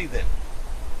 Do you see them?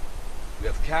 We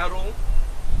have cattle.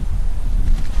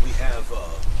 We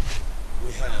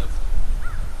have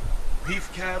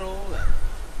beef cattle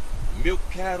and milk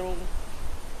cattle.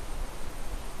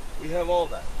 We have all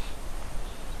that.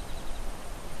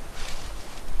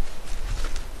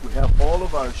 We have all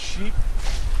of our sheep.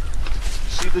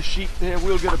 See the sheep there?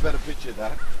 We'll get a better picture of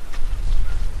that.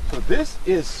 So this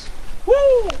is,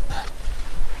 woo!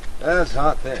 That's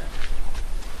hot there.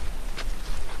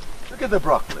 Look at the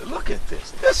broccoli. Look at this.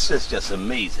 This is just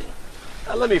amazing.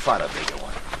 Now let me find a bigger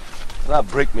one. And I'll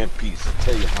break me a piece and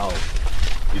tell you how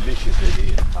delicious it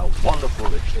is, how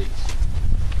wonderful it tastes.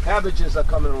 Cabbages are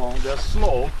coming along. They're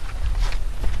slow.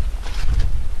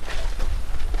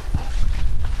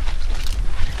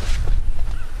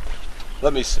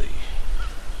 Let me see.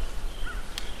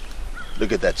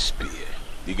 Look at that spear.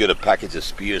 You get a package of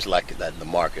spears like that in the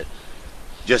market.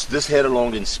 Just this head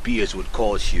along in spears would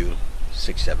cost you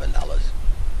 $6, $7.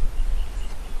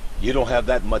 You don't have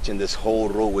that much in this whole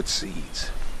row with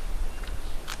seeds.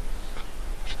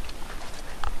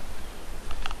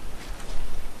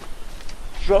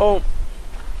 So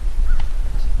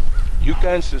you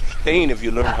can sustain if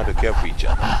you learn how to care for each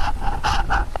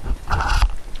other.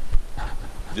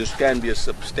 This can be a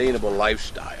sustainable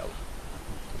lifestyle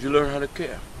if you learn how to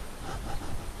care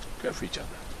for each other.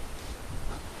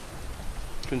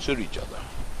 Consider each other.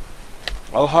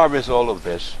 I'll harvest all of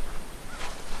this.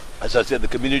 As I said, the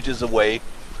community is away,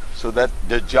 so that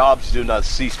the jobs do not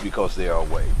cease because they are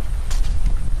away.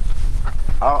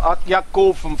 Our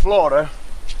Yaakov from Florida,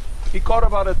 he caught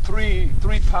about a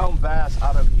three-pound bass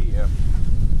out of here,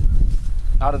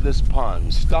 out of this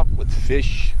pond, stocked with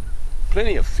fish.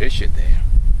 Plenty of fish in there.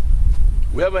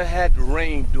 We haven't had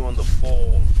rain during the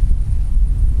fall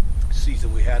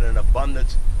season. We had an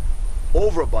abundance,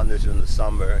 overabundance in the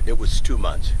summer. It was too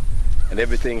much, and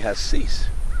everything has ceased.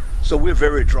 So we're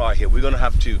very dry here. We're going to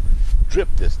have to drip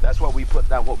this. That's why we put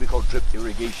down what we call drip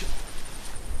irrigation.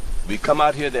 We come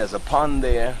out here, there's a pond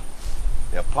there.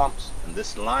 There are pumps. And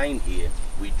this line here,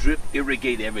 we drip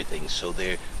irrigate everything. So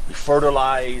we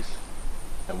fertilize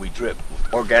and we drip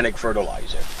with organic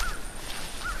fertilizer.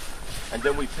 And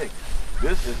then we pick.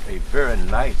 This is a very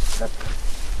nice pepper.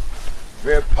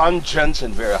 Very pungent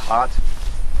and very hot,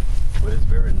 but it's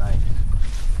very nice.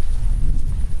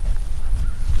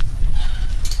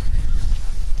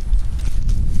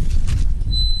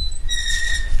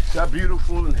 See how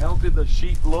beautiful and healthy the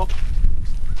sheep look?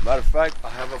 Matter of fact, I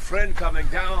have a friend coming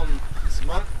down this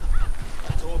month.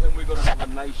 I told him we're going to have a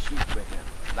nice sheep for him,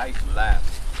 a nice lamb.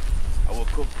 I will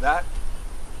cook that.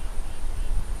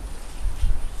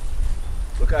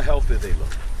 Look how healthy they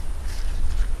look.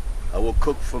 I will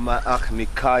cook for my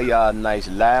Achmikaya nice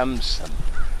lamb, some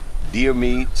deer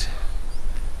meat.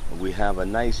 We have a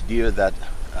nice deer that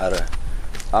out of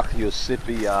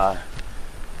Achiosipi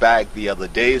bag the other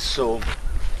day, so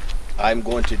I'm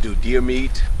going to do deer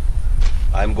meat.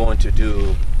 I'm going to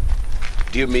do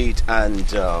deer meat and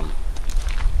some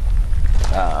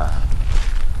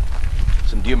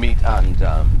deer meat and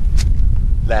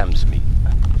lamb's meat.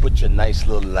 Butcher a nice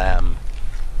little lamb,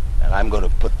 and I'm going to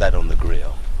put that on the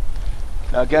grill.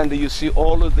 Now again, do you see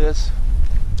all of this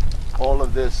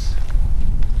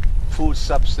food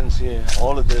substance here,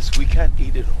 all of this? We can't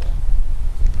eat it all.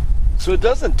 So it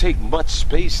doesn't take much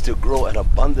space to grow an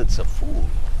abundance of food.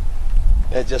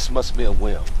 It just must be a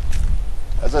will.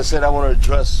 As I said, I want to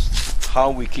address how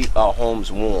we keep our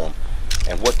homes warm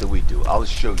and what do we do. I'll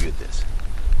show you this.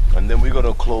 And then we're going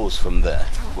to close from there.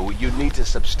 But you need to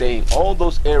sustain. All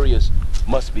those areas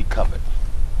must be covered.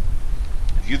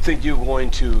 If you think you're going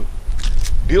to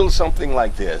build something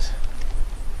like this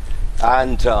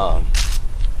and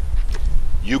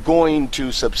you're going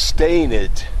to sustain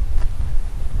it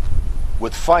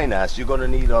with finance, you're going to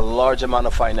need a large amount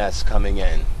of finance coming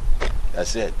in.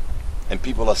 That's it. And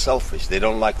people are selfish. They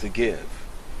don't like to give.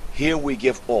 Here we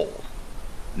give all.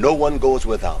 No one goes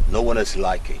without. No one is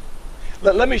lacking.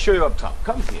 Let me show you up top.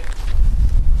 Come here.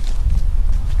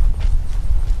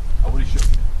 I want to show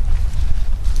you.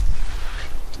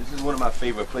 This is one of my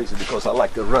favorite places because I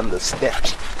like to run the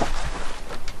steps.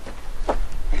 I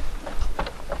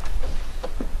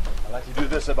like to do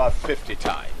this about 50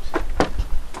 times.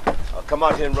 I'll come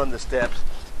out here and run the steps.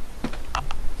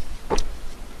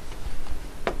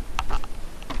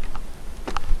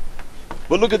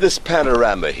 But look at this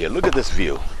panorama here. Look at this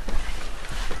view.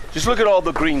 Just look at all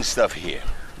the green stuff here.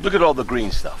 Look at all the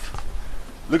green stuff.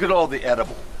 Look at all the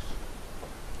edibles.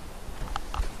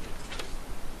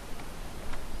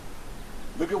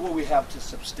 Look at what we have to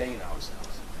sustain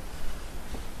ourselves.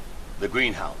 The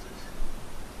greenhouses.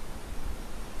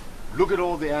 Look at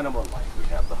all the animal life. We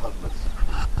have the husbands.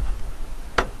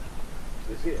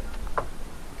 It's here.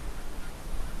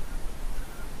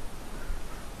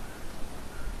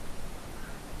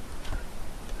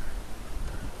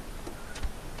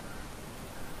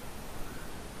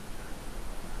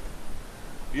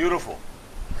 Beautiful.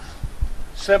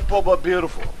 Simple but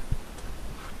beautiful.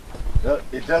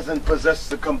 It doesn't possess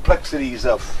the complexities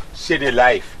of city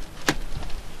life.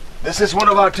 This is one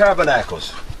of our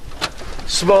tabernacles.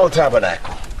 Small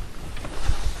tabernacle.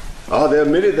 Oh, there are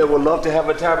many that would love to have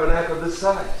a tabernacle this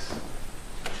size.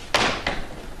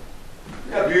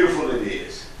 Look how beautiful it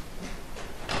is.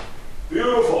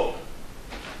 Beautiful.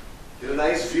 Get a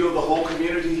nice view of the whole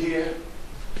community here.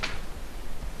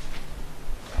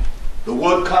 The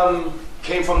wood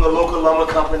came from the local lumber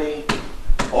company.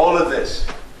 All of this.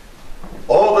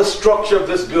 All the structure of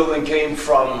this building came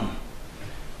from,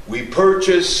 we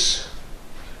purchased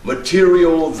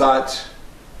material that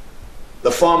the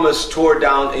farmers tore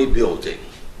down a building.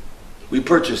 We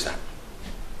purchased that.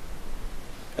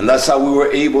 And that's how we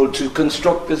were able to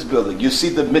construct this building. You see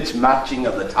the mismatching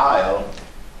of the tile.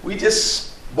 We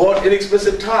just bought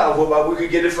inexpensive tile whereby we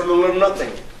could get it for little or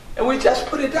nothing. And we just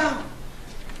put it down.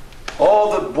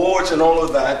 All the boards and all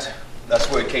of that, that's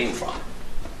where it came from.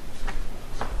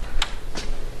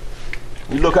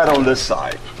 You look at it on this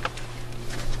side.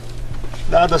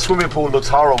 Now the swimming pool looks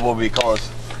horrible because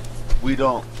we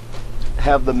don't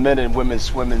have the men and women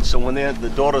swimming. So when the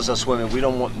daughters are swimming, we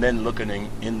don't want men looking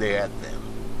in there at them.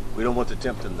 We don't want to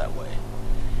tempt them that way.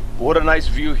 But what a nice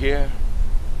view here.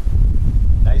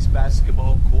 Nice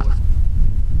basketball court.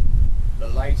 The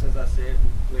lights, as I said,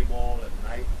 play ball at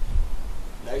night.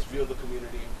 Nice view of the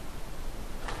community.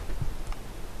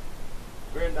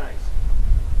 Very nice.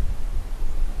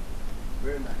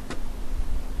 Very nice.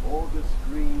 All this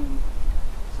green,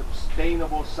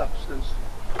 sustainable substance.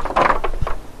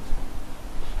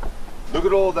 Look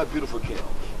at all that beautiful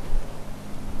kale.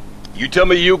 You tell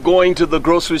me you're going to the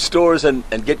grocery stores and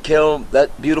get kale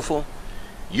that beautiful?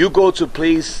 You go to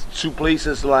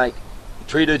places like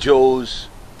Trader Joe's,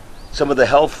 some of the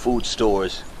health food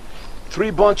stores,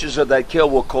 3 bunches of that kale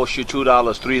will cost you $2,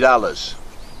 $3.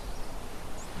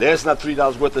 There's not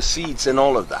 $3 worth of seeds in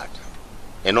all of that.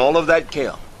 In all of that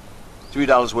kale,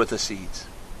 $3 worth of seeds.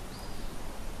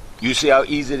 You see how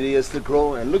easy it is to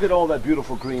grow? And look at all that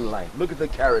beautiful green light. Look at the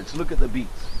carrots, look at the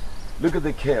beets, look at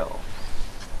the kale.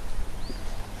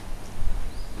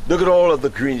 Look at all of the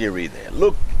greenery there.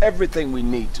 Look, everything we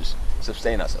need to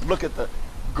sustain ourselves. Look at the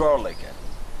garlic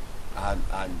and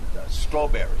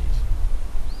strawberries.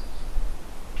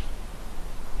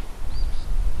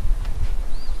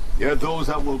 There are those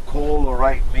that will call or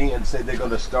write me and say they're going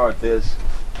to start this.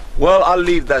 Well, I'll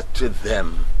leave that to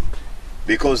them,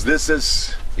 because this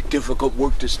is a difficult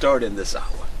work to start in this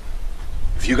hour.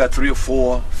 If you got 3 or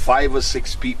 4, 5 or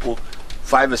 6 people,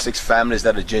 5 or 6 families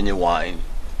that are genuine,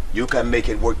 you can make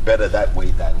it work better that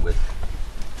way than with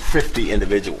 50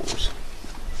 individuals.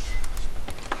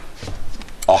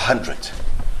 100.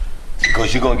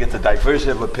 Because you're going to get the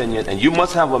diversity of opinion, and you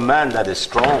must have a man that is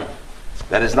strong,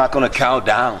 that is not going to cow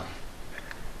down.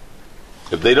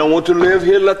 If they don't want to live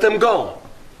here, let them go.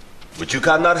 But you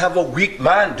cannot have a weak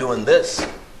man doing this,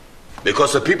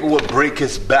 because the people will break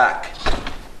his back.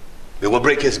 They will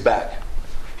break his back.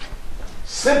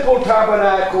 Simple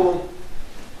tabernacle.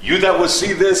 You that will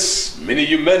see this, many of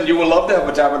you men, you will love to have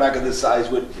a tabernacle this size,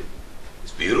 wouldn't you?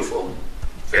 It's beautiful.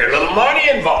 Very little money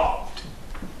involved.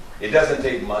 It doesn't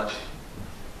take much.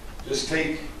 Just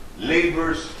take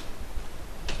laborers,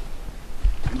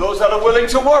 those that are willing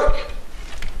to work.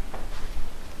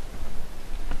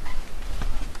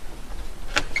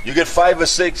 You get 5 or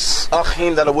 6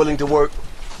 achim that are willing to work,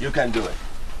 you can do it.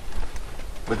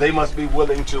 But they must be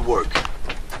willing to work.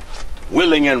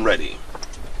 Willing and ready.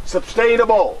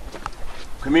 Sustainable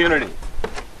community.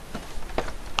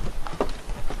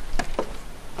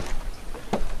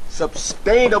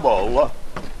 Sustainable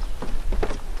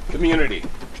community.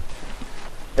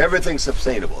 Everything's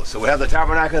sustainable. So we have the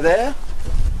tabernacle there,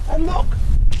 and look.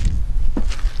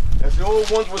 As the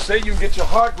old ones would say, you can get your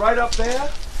heart right up there,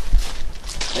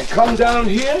 and come down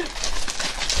here,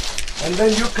 and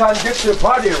then you can get your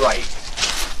body right.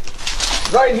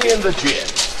 Right here in the gym.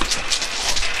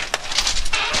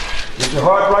 Get your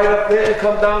heart right up there and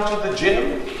come down to the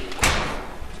gym.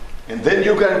 And then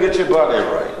you can get your body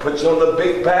right. Put you on the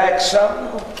big bag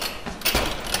something.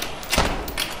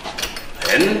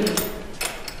 Then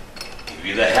give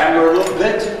you the hammer a little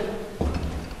bit.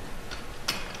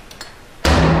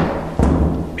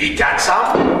 Beat that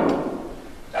some.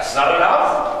 That's not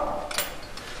enough.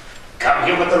 Come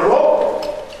here with the rope.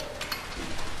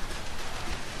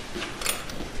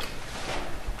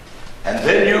 And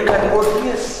then you can work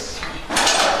this.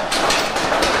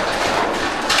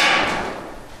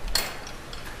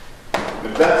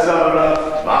 If that's not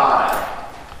enough, fine.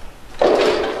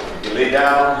 You can lay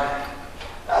down.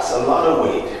 That's a lot of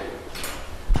weight.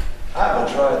 I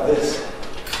haven't tried this.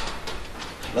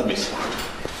 Let me see.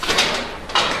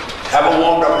 Haven't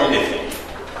warmed up anything.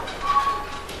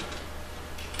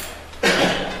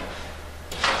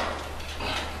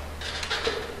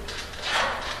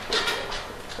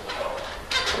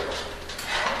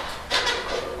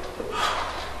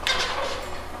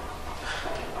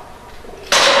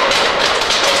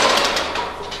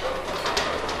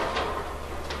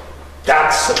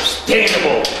 That's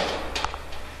sustainable.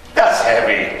 That's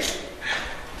heavy.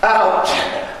 Ouch.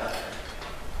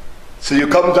 So you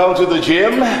come down to the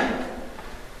gym,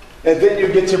 and then you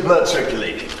get your blood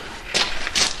circulating.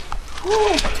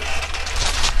 Whew.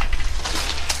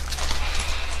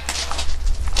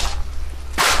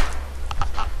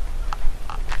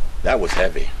 That was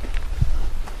heavy.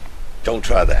 Don't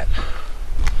try that.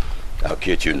 I'll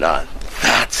kid you not.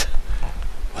 That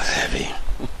was heavy.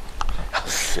 I'll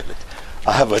feel it.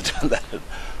 I haven't done that in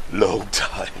a long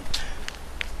time.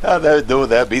 Now,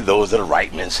 there'll be those that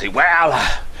write me and say, well,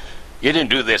 you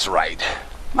didn't do this right.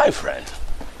 My friend,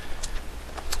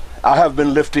 I have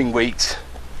been lifting weights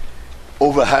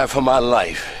over half of my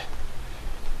life.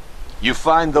 You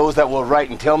find those that will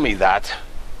write and tell me that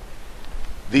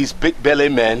these big belly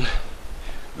men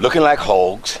looking like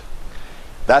hogs,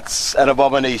 that's an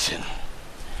abomination.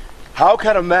 How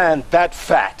can a man that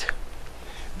fat,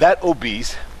 that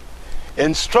obese,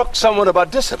 instruct someone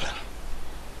about discipline?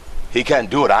 He can't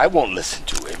do it. I won't listen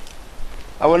to him.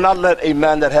 I will not let a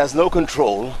man that has no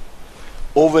control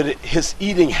over his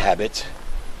eating habits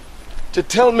to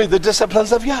tell me the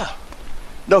disciplines of Yah.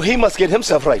 No, he must get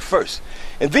himself right first.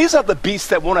 And these are the beasts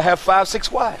that want to have 5,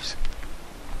 6 wives.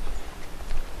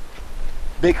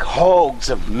 Big hogs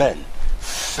of men,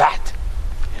 fat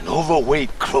and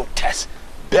overweight, grotesque,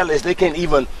 bellies. They can't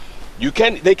even,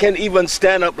 they can't even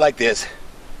stand up like this,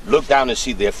 look down and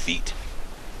see their feet,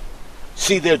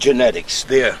 see their genetics,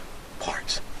 their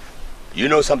parts. You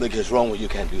know something is wrong when you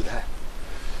can't do that.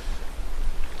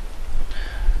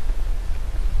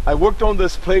 I worked on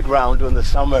this playground during the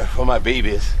summer for my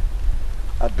babies.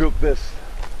 I built this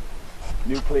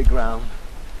new playground.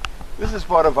 This is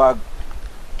part of our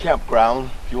campground,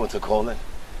 if you want to call it.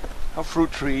 Our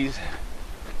fruit trees,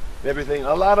 everything.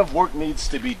 A lot of work needs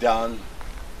to be done.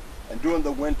 And during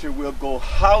the winter, we'll go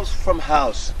house from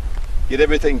house, get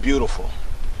everything beautiful.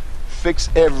 Fix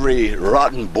every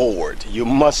rotten board. You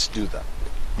must do that.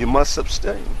 You must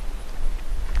abstain.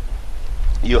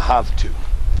 You have to.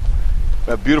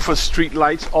 We have beautiful street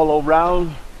lights all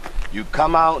around. You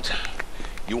come out,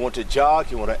 you want to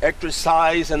jog, you want to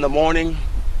exercise in the morning,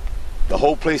 the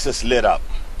whole place is lit up.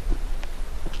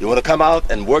 You want to come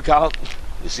out and work out,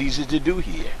 it's easy to do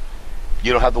here.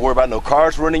 You don't have to worry about no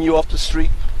cars running you off the street.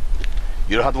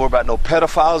 You don't have to worry about no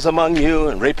pedophiles among you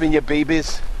and raping your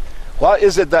babies. Why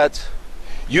is it that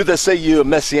you that say you're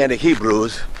Messianic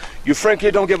Hebrews, you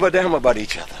frankly don't give a damn about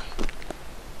each other?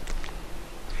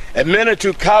 And men are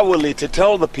too cowardly to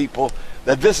tell the people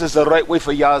that this is the right way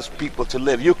for y'all's people to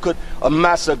live. You could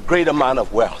amass a great amount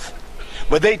of wealth.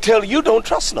 But they tell you don't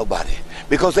trust nobody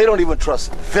because they don't even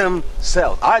trust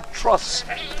themselves. I trust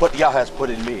what Yah has put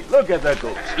in me. Look at that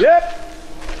goes. Yep.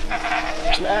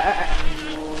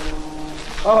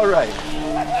 All right.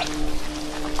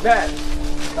 Man,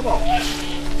 come on.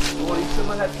 You want to eat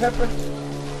some of that pepper?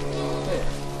 Yeah.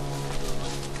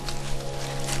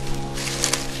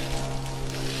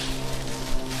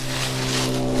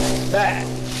 That.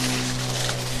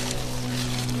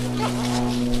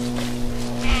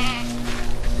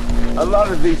 A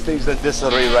lot of these things are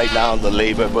disarray right now in the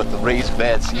labor, but the raised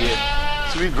beds here,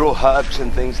 so we grow herbs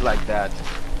and things like that.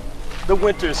 The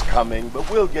winter's coming, but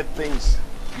we'll get things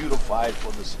beautified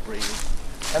for the spring.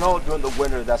 And all during the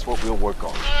winter, that's what we'll work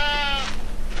on.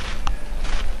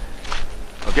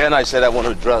 Again, I said I want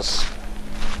to address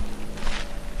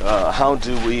how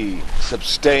do we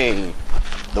sustain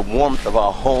the warmth of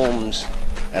our homes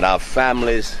and our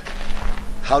families.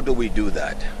 How do we do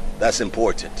that? That's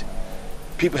important.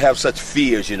 People have such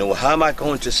fears, you know, how am I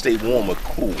going to stay warm or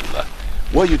cool?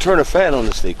 Well, you turn a fan on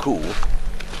to stay cool,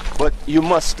 but you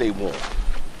must stay warm.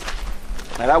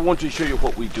 And I want to show you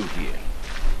what we do here,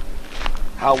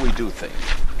 how we do things.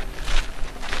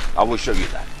 I will show you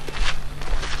that.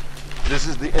 This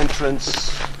is the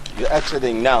entrance. You're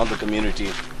exiting now the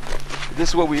community. This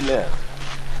is where we live.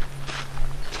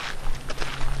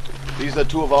 These are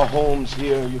two of our homes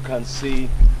here. You can see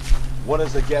one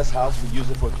is a guest house. We use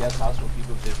it for a guest house when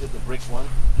people visit, the brick one.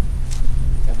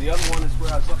 And the other one is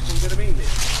where our something going to be there.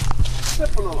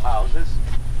 Simple little houses.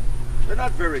 They're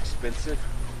not very expensive.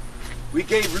 We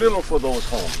gave little for those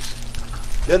homes.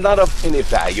 They're not of any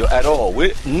value at all.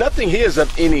 Nothing here is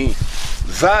of any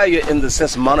value in the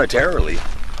sense monetarily,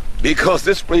 because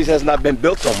this place has not been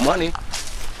built on money.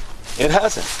 It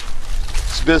hasn't.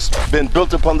 It's been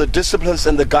built upon the disciplines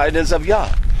and the guidance of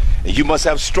Yah. And you must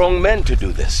have strong men to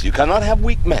do this. You cannot have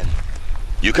weak men.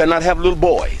 You cannot have little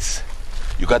boys.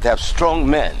 You got to have strong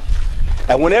men.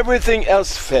 And when everything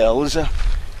else fails,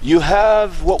 you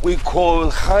have what we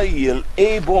call Chayil,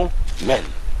 able men.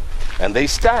 And they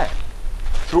stand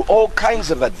through all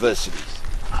kinds of adversities.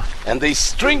 And they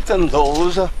strengthen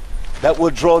those that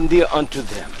were drawn near unto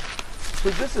them. So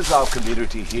this is our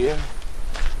community here.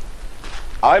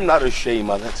 I'm not ashamed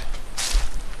of it.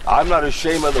 I'm not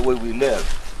ashamed of the way we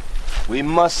live. We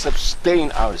must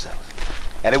sustain ourselves.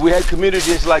 And if we had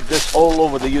communities like this all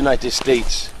over the United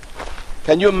States,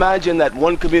 can you imagine that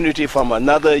one community from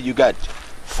another? You got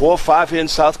 4 or 5 here in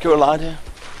South Carolina.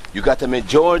 You got them in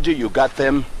Georgia. You got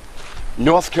them in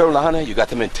North Carolina. You got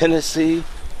them in Tennessee.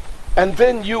 And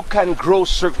then you can grow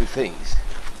certain things.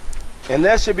 And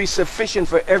that should be sufficient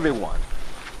for everyone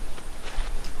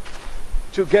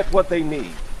to get what they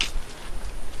need.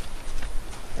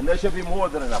 And there should be more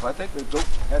than enough. I think the goat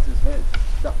has his head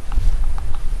stuck.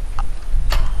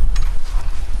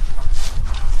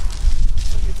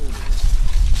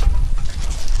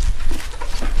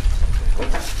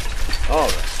 All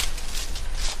right.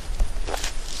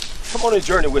 Come on a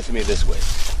journey with me this way.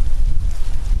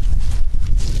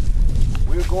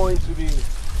 We're going to be, we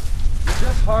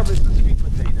just harvest the sweet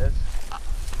potatoes.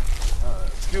 A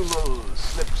few little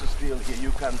slips of steel here.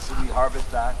 You can see we harvest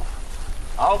that.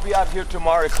 I'll be out here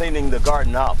tomorrow cleaning the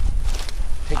garden up.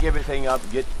 Take everything up,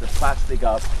 get the plastic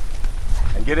up,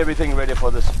 and get everything ready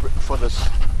for the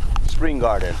spring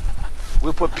garden.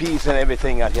 We'll put peas and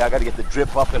everything out here. I got to get the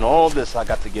drip up and all this I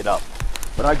got to get up.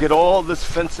 But I get all this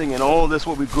fencing and all this,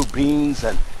 what we grew beans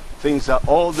and things,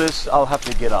 all this I'll have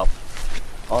to get up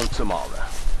on tomorrow.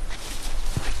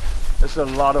 It's a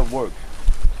lot of work.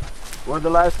 One of the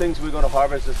last things we're going to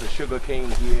harvest is the sugar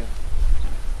cane here.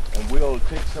 And we'll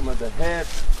take some of the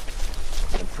heads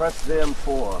and press them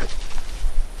for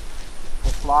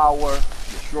flour,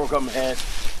 the sorghum head.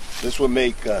 This will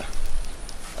make, I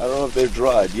don't know if they're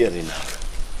dried yet enough.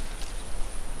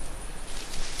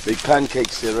 Big pancake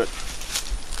syrup.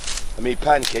 I mean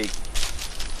pancake,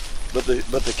 but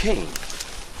the cane.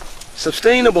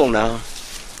 Sustainable now.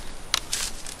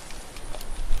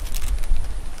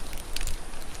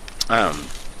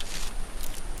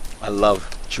 I love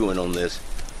chewing on this.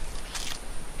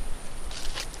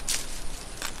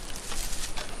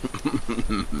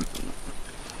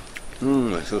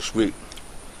 It's so sweet.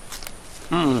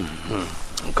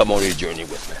 Come on your journey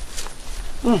with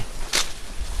me.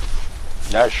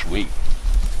 That's sweet.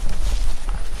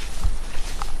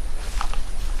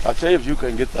 I'll tell you, if you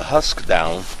can get the husk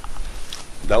down,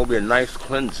 that will be a nice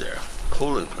cleanser,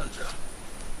 colon cleanser.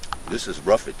 This is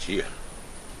roughage here.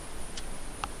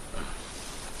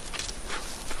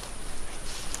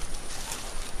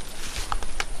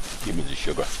 Give me the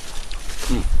sugar.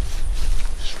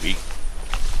 Sweet.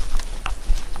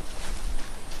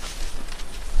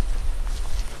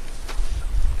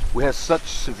 We had such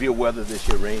severe weather this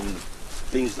year, rain,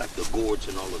 things like the gorge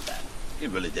and all of that.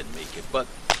 It really didn't make it, but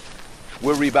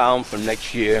we'll rebound from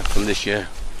next year, from this year,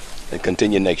 and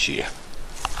continue next year.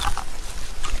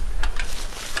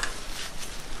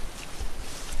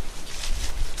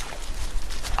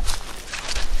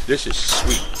 This is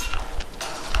sweet.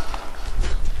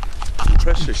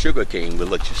 Press the sugar cane, we'll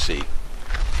let you see.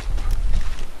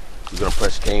 We're gonna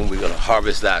press cane, we're gonna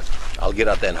harvest that. I'll get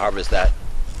out there and harvest that.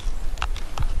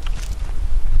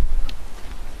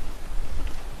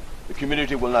 The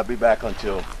community will not be back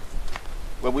until,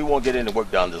 well, we won't get any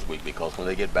work done this week because when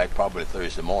they get back probably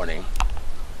Thursday morning,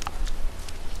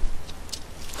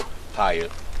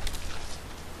 tired.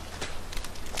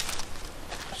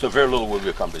 So very little will be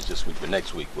accomplished this week, but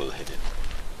next week we'll hit it.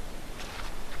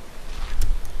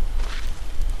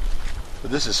 But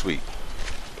this is sweet.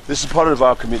 This is part of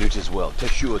our community as well.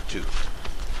 Teshua too.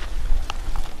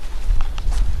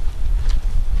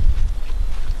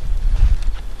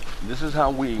 This is how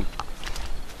we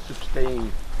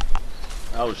sustain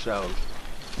ourselves.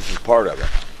 This is part of it.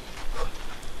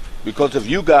 Because if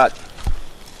you got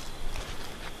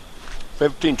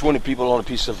 15, 20 people on a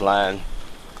piece of land,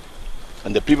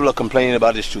 and the people are complaining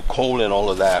about it's too cold and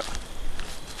all of that,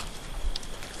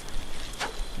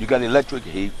 you got electric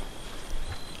heat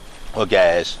or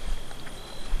gas,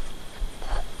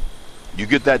 you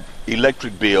get that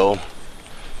electric bill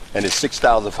and it's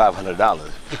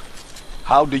 $6,500.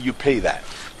 How do you pay that?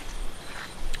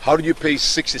 How do you pay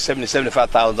 $60,000, $70,000,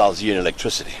 $75,000 a year in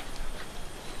electricity?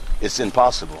 It's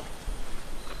impossible.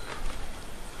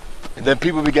 And then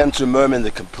people began to murmur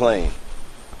and complain.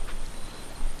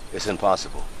 It's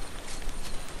impossible.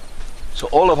 So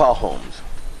all of our homes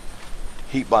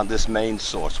heat by this main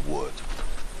source, wood.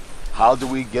 How do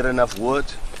we get enough wood?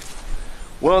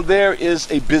 Well, there is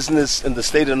a business in the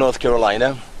state of North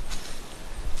Carolina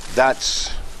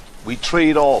that's, we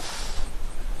trade off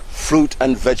fruit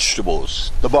and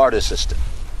vegetables, the barter system.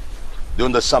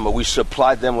 During the summer, we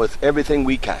supply them with everything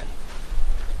we can.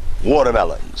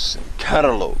 Watermelons, and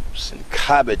cantaloupes, and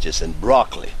cabbages, and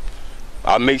broccoli.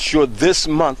 I'll make sure this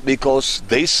month, because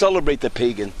they celebrate the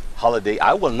pagan holiday,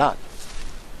 I will not,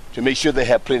 to make sure they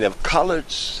have plenty of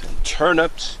collards and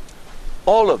turnips,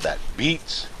 all of that,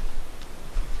 beets,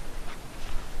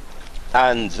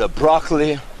 and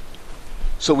broccoli.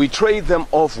 So we trade them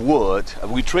off wood,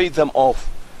 we trade them off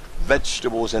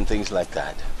vegetables and things like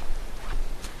that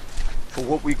for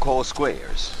what we call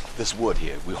squares. This wood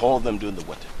here, we haul them during the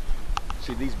winter.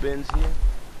 See these bins here?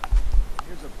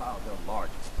 Here's a pile, they're large.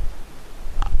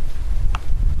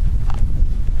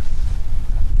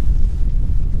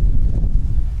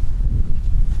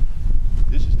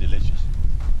 This is delicious.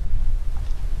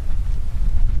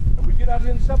 And we get out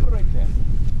here and separate them.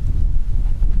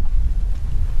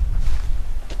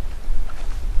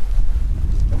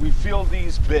 And we fill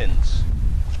these bins.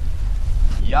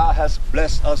 Yah has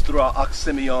blessed us through our Ox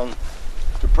Simeon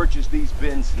to purchase these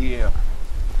bins here.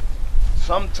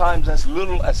 Sometimes as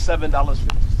little as $7.50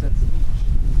 each.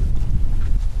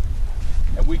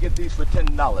 And we get these for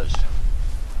 $10.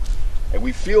 And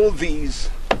we fill these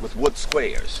with wood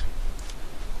squares.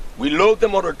 We load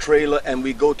them on a trailer and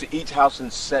we go to each house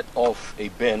and set off a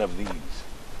bin of these.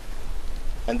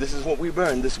 And this is what we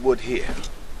burn, this wood here.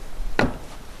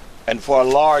 And for our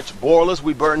large boilers,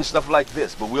 we burn stuff like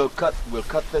this. But we'll cut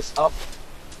this up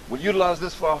We'll utilize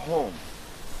this for our home.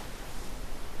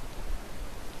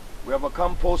 We have a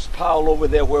compost pile over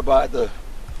there whereby the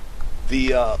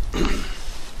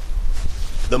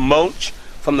mulch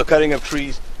from the cutting of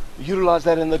trees, we utilize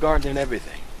that in the garden and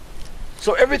everything.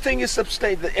 So everything is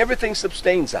sustained. Everything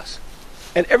sustains us.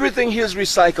 And everything here is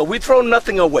recycled. We throw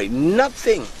nothing away.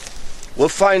 Nothing. We'll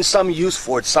find some use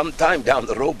for it sometime down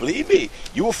the road. Believe me,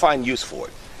 you will find use for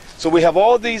it. So we have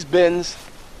all these bins.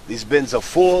 These bins are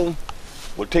full.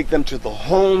 We'll take them to the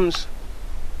homes.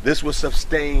 This will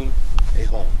sustain a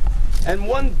home. And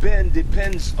one bin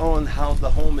depends on how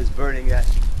the home is burning at.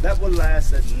 That will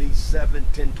last at least 7,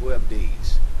 10, 12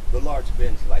 days. The large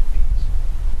bins like these.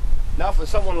 Now for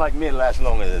someone like me, it lasts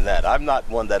longer than that. I'm not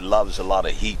one that loves a lot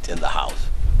of heat in the house.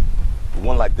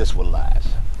 One like this will last.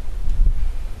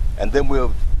 And then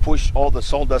we'll push all the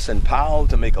sawdust and pile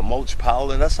to make a mulch pile,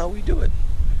 and that's how we do it.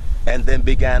 And then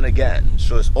begin again.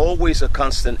 So it's always a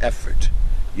constant effort.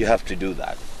 You have to do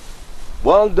that.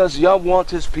 Well, does Yah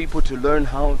want his people to learn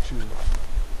how to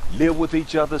live with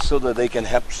each other so that they can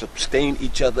help sustain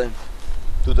each other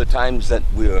through the times that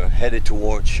we're headed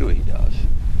towards? Sure he does.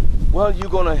 Well, you're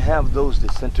going to have those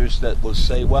dissenters that will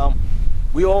say, well,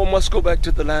 we all must go back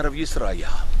to the land of Israel.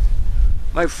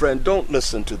 My friend, don't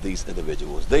listen to these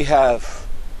individuals. They have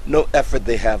no effort.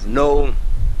 They have no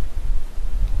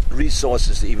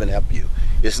resources to even help you.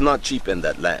 It's not cheap in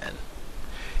that land.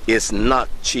 It's not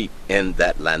cheap in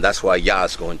that land. That's why Yah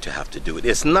is going to have to do it.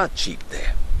 It's not cheap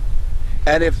there.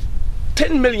 And if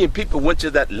 10 million people went to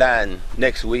that land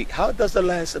next week, how does the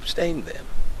land sustain them?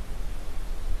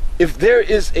 If there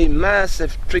is a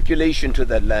massive tribulation to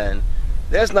that land,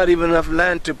 there's not even enough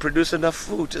land to produce enough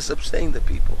food to sustain the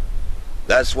people.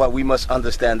 That's why we must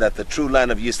understand that the true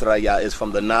land of Israel is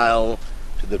from the Nile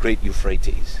to the great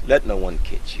Euphrates. Let no one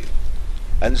kid you.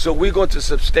 And so we're going to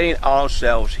sustain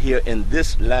ourselves here in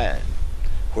this land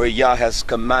where Yah has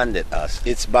commanded us.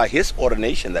 It's by his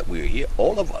ordination that we're here,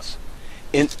 all of us.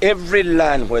 In every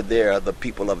land where there are the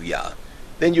people of Yah,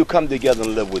 then you come together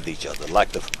and live with each other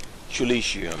like the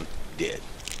Shulishim did,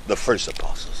 the first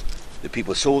apostles. The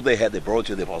people sold they had, they brought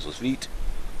to the apostles' feet,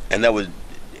 and that was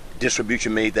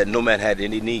distribution made that no man had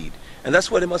any need. And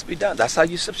that's what it must be done. That's how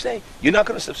you sustain. You're not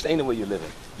going to sustain the way you're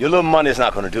living. Your little money is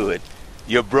not going to do it.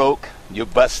 You're broke, you're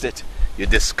busted, you're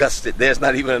disgusted. There's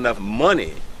not even enough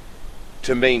money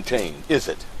to maintain, is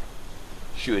it?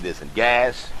 Sure it isn't.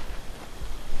 Gas,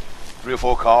 3 or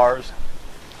 4 cars,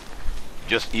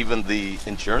 just even the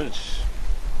insurance,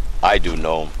 I do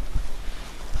know.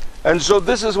 And so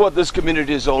this is what this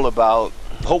community is all about.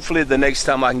 Hopefully the next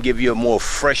time I can give you a more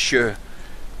fresher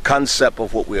concept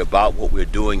of what we're about, what we're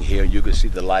doing here. You can see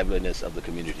the liveliness of the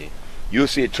community. You'll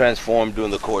see it transform during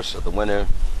the course of the winter,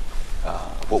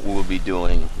 what we will be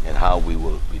doing and how we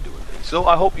will be doing things. So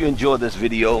I hope you enjoy this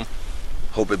video.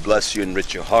 Hope it bless you and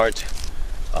enrich your heart.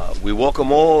 We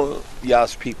welcome all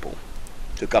Yah's people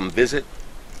to come visit.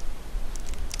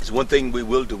 It's one thing we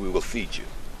will do, we will feed you.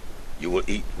 You will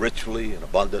eat richly and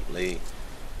abundantly,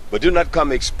 but do not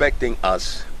come expecting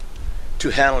us to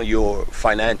handle your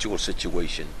financial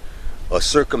situation or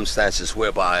circumstances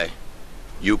whereby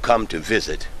you come to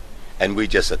visit and we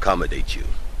just accommodate you.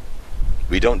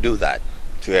 We don't do that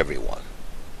to everyone.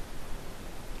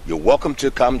 You're welcome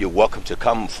to come. You're welcome to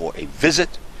come for a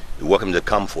visit. You're welcome to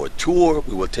come for a tour.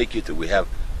 We will take you through. We have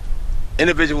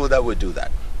individuals that will do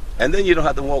that. And then you don't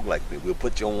have to walk like me. We'll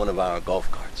put you on one of our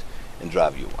golf carts and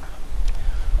drive you around.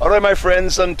 All right, my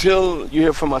friends, until you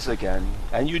hear from us again,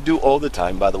 and you do all the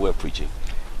time by the way of preaching,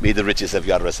 may the riches of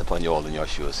Yah rest upon you all in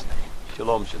Yahshua's name.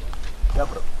 Shalom,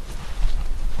 shalom.